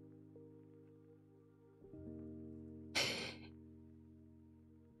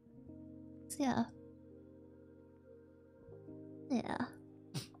 Yeah. Yeah.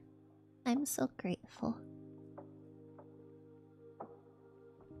 I'm so grateful.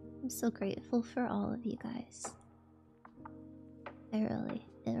 I'm so grateful for all of you guys. It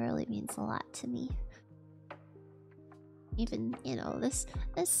really means a lot to me. Even, you know, this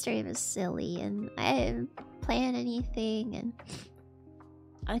stream is silly and I didn't plan anything, and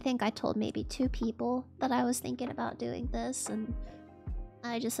I think I told maybe 2 people that I was thinking about doing this, and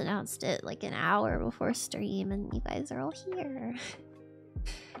I just announced it like an hour before stream and you guys are all here.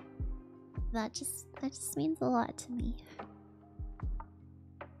 That just means a lot to me.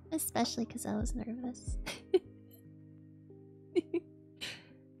 Especially because I was nervous.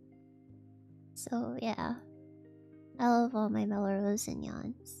 So yeah. I love all my Melrose and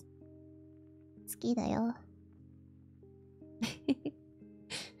Yawns. Skidayo.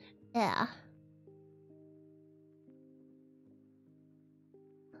 Yeah.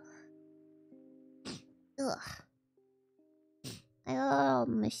 Ugh. I got all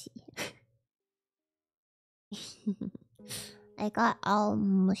mushy. I got all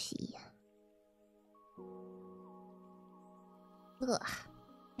mushy. Ugh.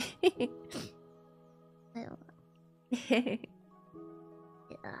 I don't yeah.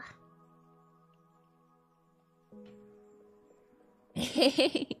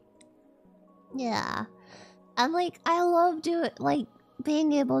 Yeah. I'm like, I love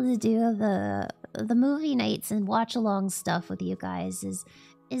being able to do the movie nights and watch along stuff with you guys is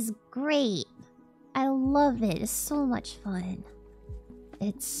great. I love it. It's so much fun.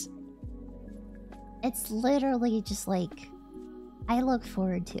 It's literally just like, I look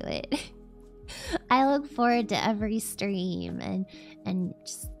forward to it. I look forward to every stream and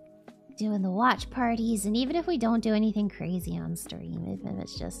just doing the watch parties, and even if we don't do anything crazy on stream, even if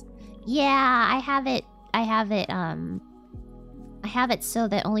it's just, yeah, I have it so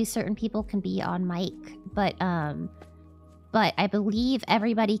that only certain people can be on mic, but I believe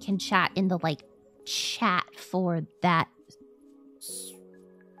everybody can chat in the like chat for that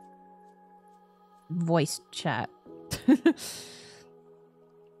Voice chat.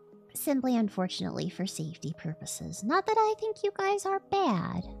 Simply, unfortunately, for safety purposes. Not that I think you guys are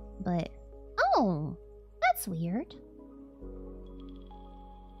bad, but... Oh, that's weird.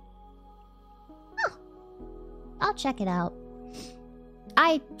 Huh. I'll check it out.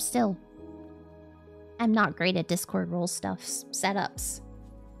 I'm not great at Discord role setups.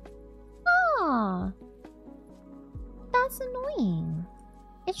 Ah, that's annoying.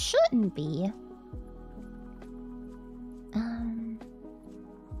 It shouldn't be.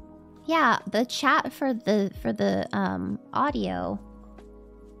 Yeah, the chat for the audio.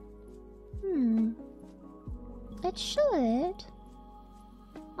 It should.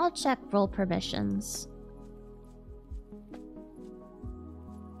 I'll check role permissions.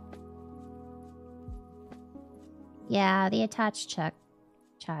 Yeah, the attached chat.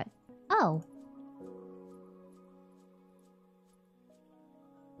 Oh.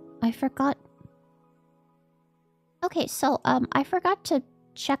 I forgot. Okay, so I forgot to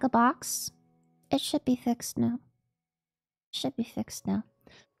check a box. It should be fixed now.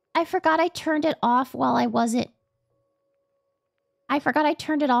 I forgot I turned it off while I wasn't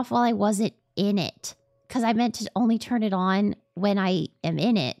in it. Because I meant to only turn it on when I am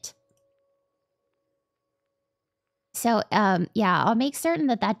in it. So, yeah, I'll make certain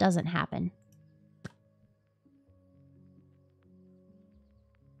that doesn't happen.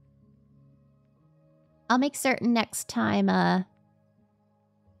 I'll make certain next time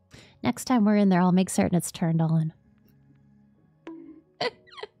we're in there, I'll make certain it's turned on.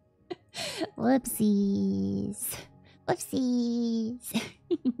 Whoopsies.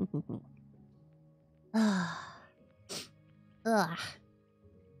 Ugh.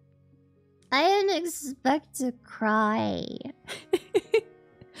 I didn't expect to cry.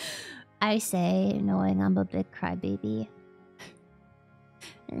 I say, knowing I'm a big crybaby.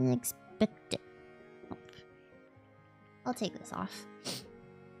 I didn't expect it. I'll take this off.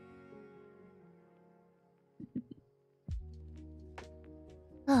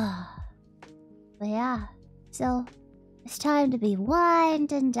 But yeah, so it's time to be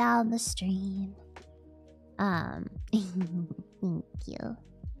winding down the stream. Thank you.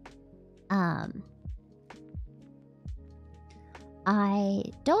 I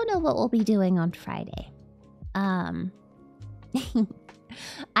don't know what we'll be doing on Friday. I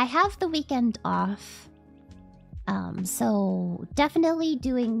have the weekend off. So definitely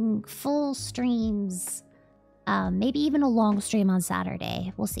doing full streams. Maybe even a long stream on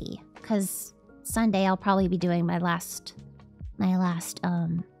Saturday. We'll see. Because Sunday I'll probably be doing my last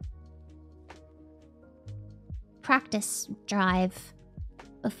practice drive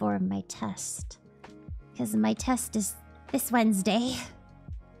before my test. Because my test is this Wednesday.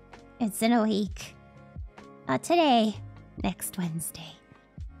 It's in a week. Today. Next Wednesday.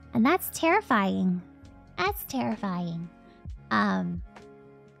 And that's terrifying. I've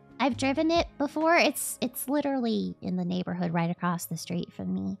driven it before. It's literally in the neighborhood right across the street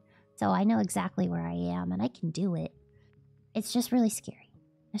from me. So I know exactly where I am and I can do it. It's just really scary.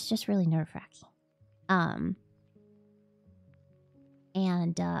 It's just really nerve-wracking.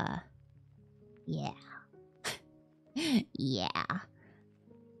 Yeah. Yeah.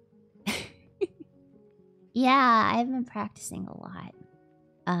 Yeah, I've been practicing a lot.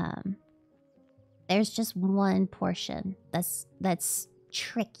 There's just one portion that's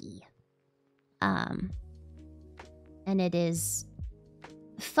tricky. And it is,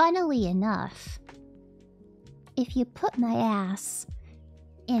 funnily enough, if you put my ass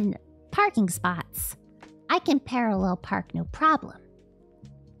in parking spots, I can parallel park no problem.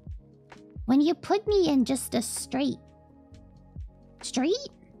 When you put me in just a straight street?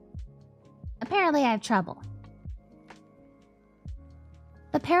 Apparently I have trouble.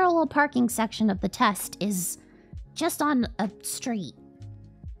 The parallel parking section of the test is just on a street.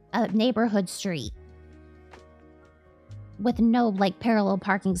 A neighborhood street. With no, like, parallel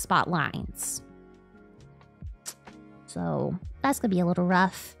parking spot lines. So, that's gonna be a little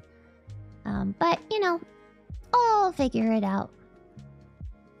rough. But, you know, I'll figure it out.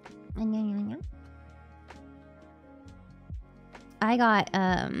 I got,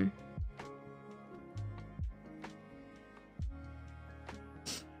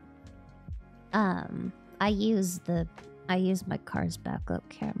 I use my car's backup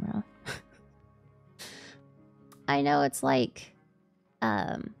camera. I know it's like,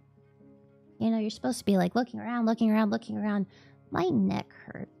 you know, you're supposed to be like looking around. My neck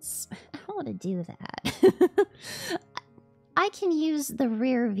hurts. I don't want to do that. I can use the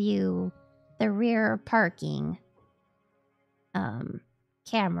rear view, the rear parking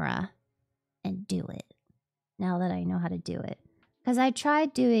camera and do it now that I know how to do it. Because I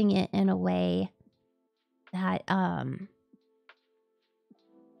tried doing it in a way that,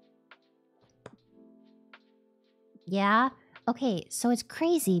 yeah. Okay, so it's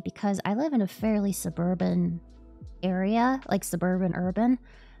crazy because I live in a fairly suburban area, like suburban urban.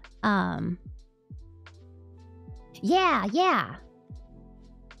 Yeah.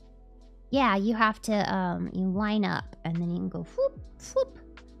 Yeah, you have to, you line up and then you can go whoop, whoop.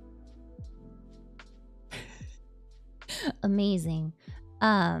 Amazing.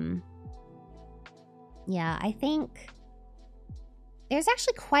 Yeah, I think there's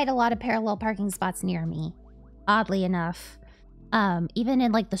actually quite a lot of parallel parking spots near me. Oddly enough. Even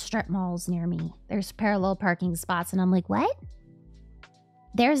in like the strip malls near me, there's parallel parking spots and I'm like, what?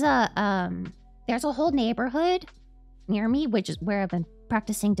 There's a whole neighborhood near me, which is where I've been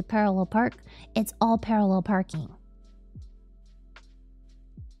practicing to parallel park. It's all parallel parking.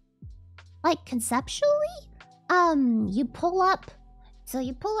 Like conceptually, you pull up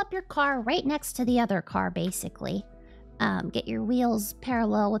your car right next to the other car, basically. Get your wheels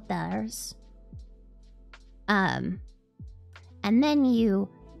parallel with theirs. And then you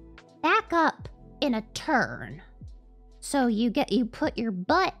back up in a turn. So you put the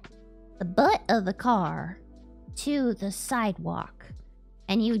butt of the car to the sidewalk.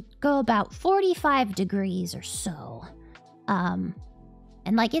 And you go about 45 degrees or so. And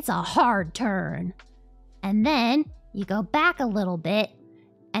like it's a hard turn. And then you go back a little bit.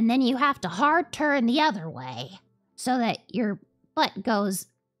 And then you have to hard turn the other way. So that your butt goes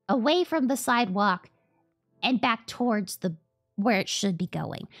away from the sidewalk and back towards where it should be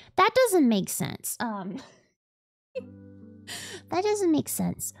going. That doesn't make sense. That doesn't make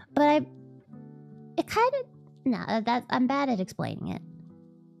sense. But I'm bad at explaining it.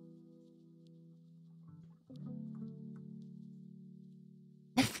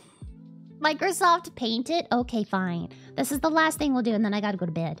 Microsoft Paint it? Okay, fine. This is the last thing we'll do and then I gotta go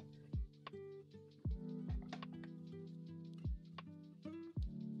to bed.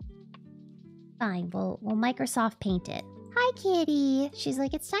 Fine, we'll Microsoft Paint it. Hi, kitty. She's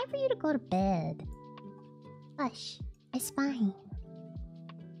like, it's time for you to go to bed. Hush. It's fine.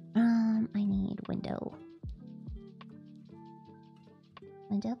 I need window.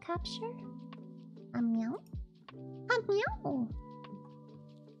 Window capture? Meow? Meow.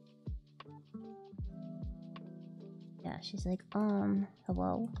 Yeah, she's like,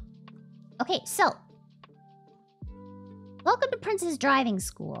 hello. Okay, so. Welcome to Prince's Driving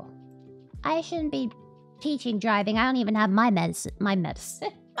School. I shouldn't be teaching driving. I don't even have my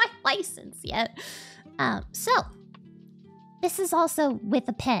license yet. So this is also with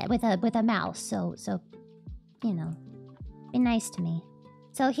a pen, with a mouse. So you know, be nice to me.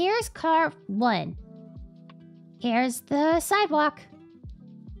 So here's car 1. Here's the sidewalk.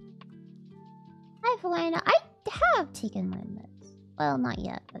 Hi, Felina. I have taken my meds. Well, not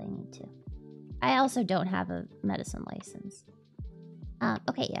yet, but I need to. I also don't have a medicine license.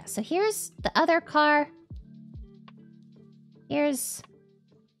 Okay, yeah. So here's the other car. Here's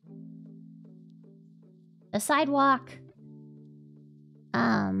the sidewalk.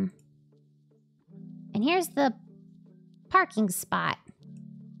 And here's the parking spot.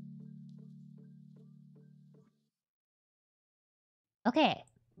 Okay.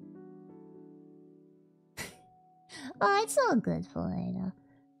 Well, it's all good, Felina.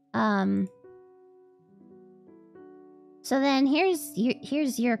 So then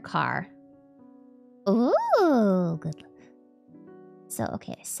here's your car. Ooh, good. So,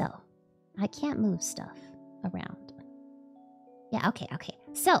 okay, so I can't move stuff around. Yeah, okay.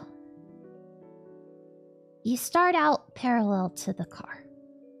 So you start out parallel to the car.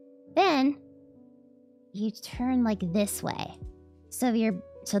 Then you turn like this way.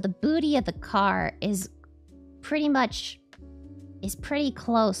 So the booty of the car is pretty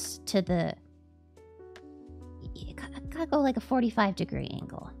close to the. You gotta go like a 45-degree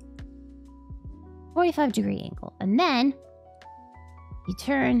angle. 45-degree angle, and then you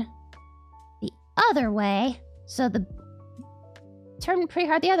turn the other way. So turn pretty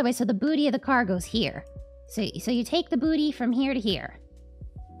hard the other way, so the booty of the car goes here. So you take the booty from here to here.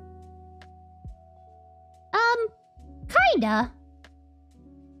 Kinda.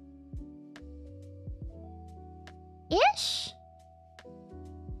 Ish?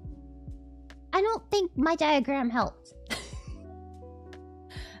 I don't think my diagram helped.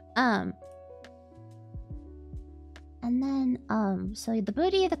 And then, so the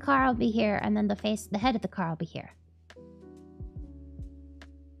booty of the car will be here, and then the head of the car will be here.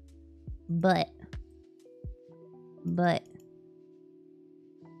 But.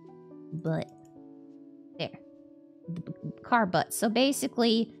 There. The car butt. So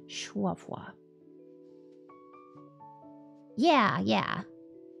basically, schwa. Yeah.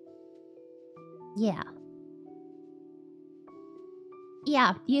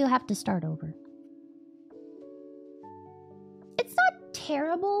 Yeah, you have to start over. It's not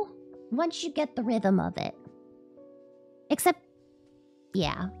terrible once you get the rhythm of it. Except,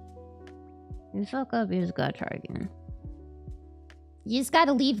 yeah. You fuck up, you just gotta try again. You just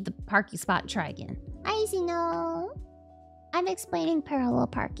gotta leave the parking spot and try again. Aizino. I'm explaining parallel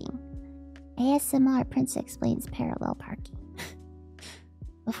parking. ASMR Prince explains parallel parking.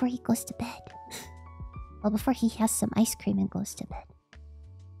 Before he goes to bed. Well, before he has some ice cream and goes to bed.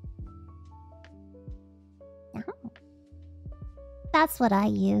 That's what I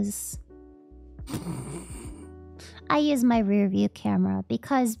use. I use my rear view camera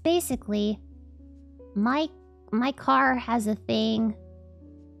because basically my car has a thing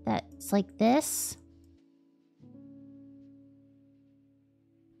that's like this.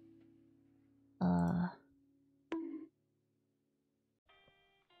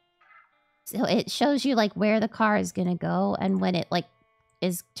 So it shows you like where the car is gonna go, and when it like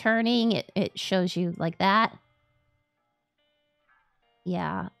is turning, it shows you like that.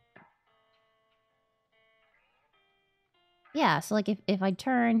 Yeah. Yeah, so like if I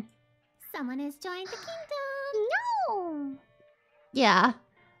turn... Someone has joined the kingdom! No! Yeah.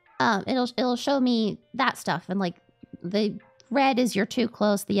 It'll show me that stuff, and like the red is you're too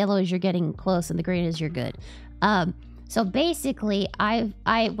close, the yellow is you're getting close, and the green is you're good. So basically,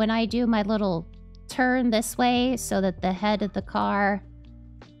 when I do my little turn this way so that the head of the car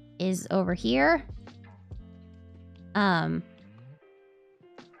is over here. Yeah.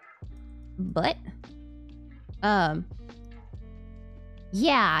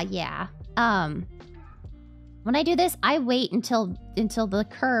 When I do this, I wait until the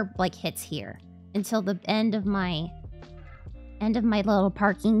curb like hits here, until the end of my little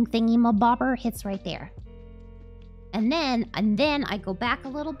parking thingy bobber hits right there. And then I go back a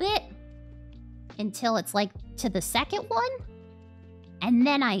little bit until it's like to the second one, and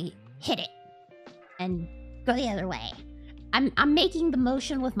then I hit it and go the other way. I'm making the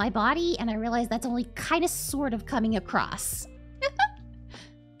motion with my body, and I realize that's only kind of sort of coming across.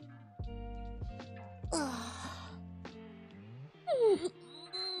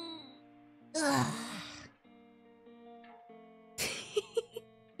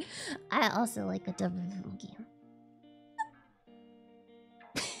 I also like a double game.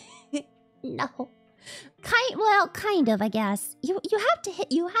 No. Kind of, I guess. You have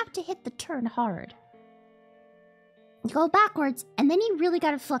to hit the turn hard. You go backwards, and then you really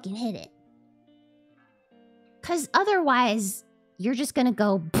gotta fucking hit it. 'Cause otherwise, you're just gonna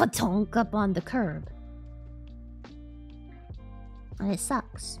go patonk up on the curb. And it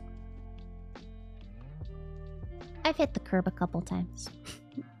sucks. I've hit the curb a couple times.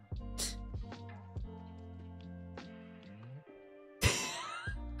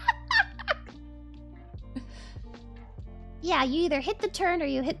 Yeah, you either hit the turn or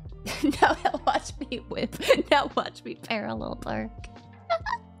you hit... Now watch me whip. Now watch me parallel park.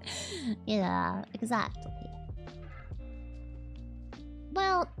 Yeah, exactly.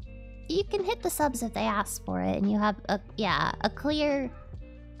 Well, you can hit the subs if they ask for it, and you have a clear,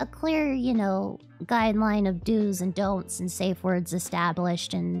 you know, guideline of do's and don'ts and safe words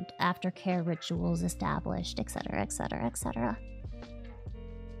established and aftercare rituals established, etc., etc., etc.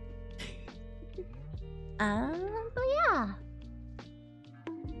 But yeah.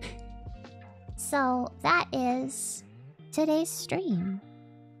 So that is today's stream.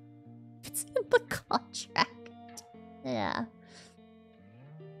 It's in the contract. Yeah.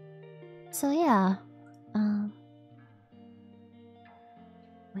 So yeah.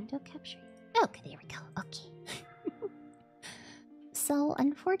 Window capture. Okay, there we go. Okay. So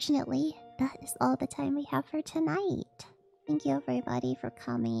unfortunately, that is all the time we have for tonight. Thank you everybody for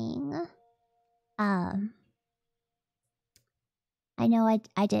coming. I know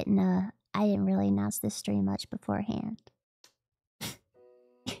I didn't really announce this stream much beforehand.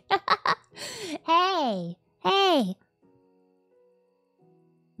 Hey!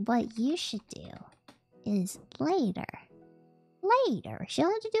 What you should do is later. You don't have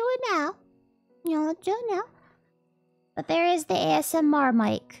to do it now. You don't have to do it now. But there is the ASMR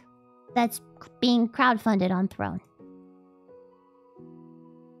mic that's being crowdfunded on Throne.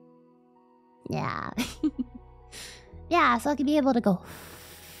 Yeah. Yeah, so I could be able to go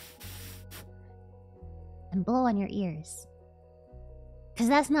and blow on your ears. Because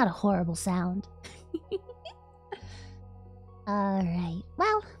that's not a horrible sound. Alright,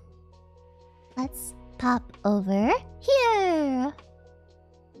 well, let's pop over here.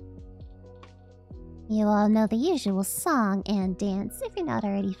 You all know the usual song and dance. If you're not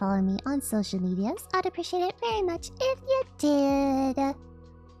already following me on social medias, I'd appreciate it very much if you did.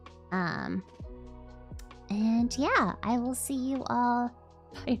 And yeah, I will see you all.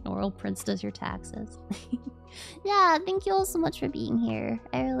 Binaural Prince does your taxes. Yeah, thank you all so much for being here.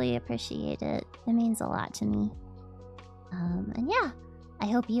 I really appreciate it. It means a lot to me. And yeah, I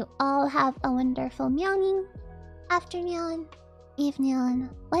hope you all have a wonderful morning, afternoon, evening,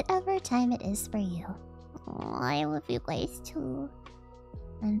 whatever time it is for you. Oh, I love you guys too.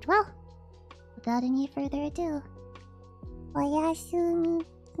 And well, without any further ado, oyasumi.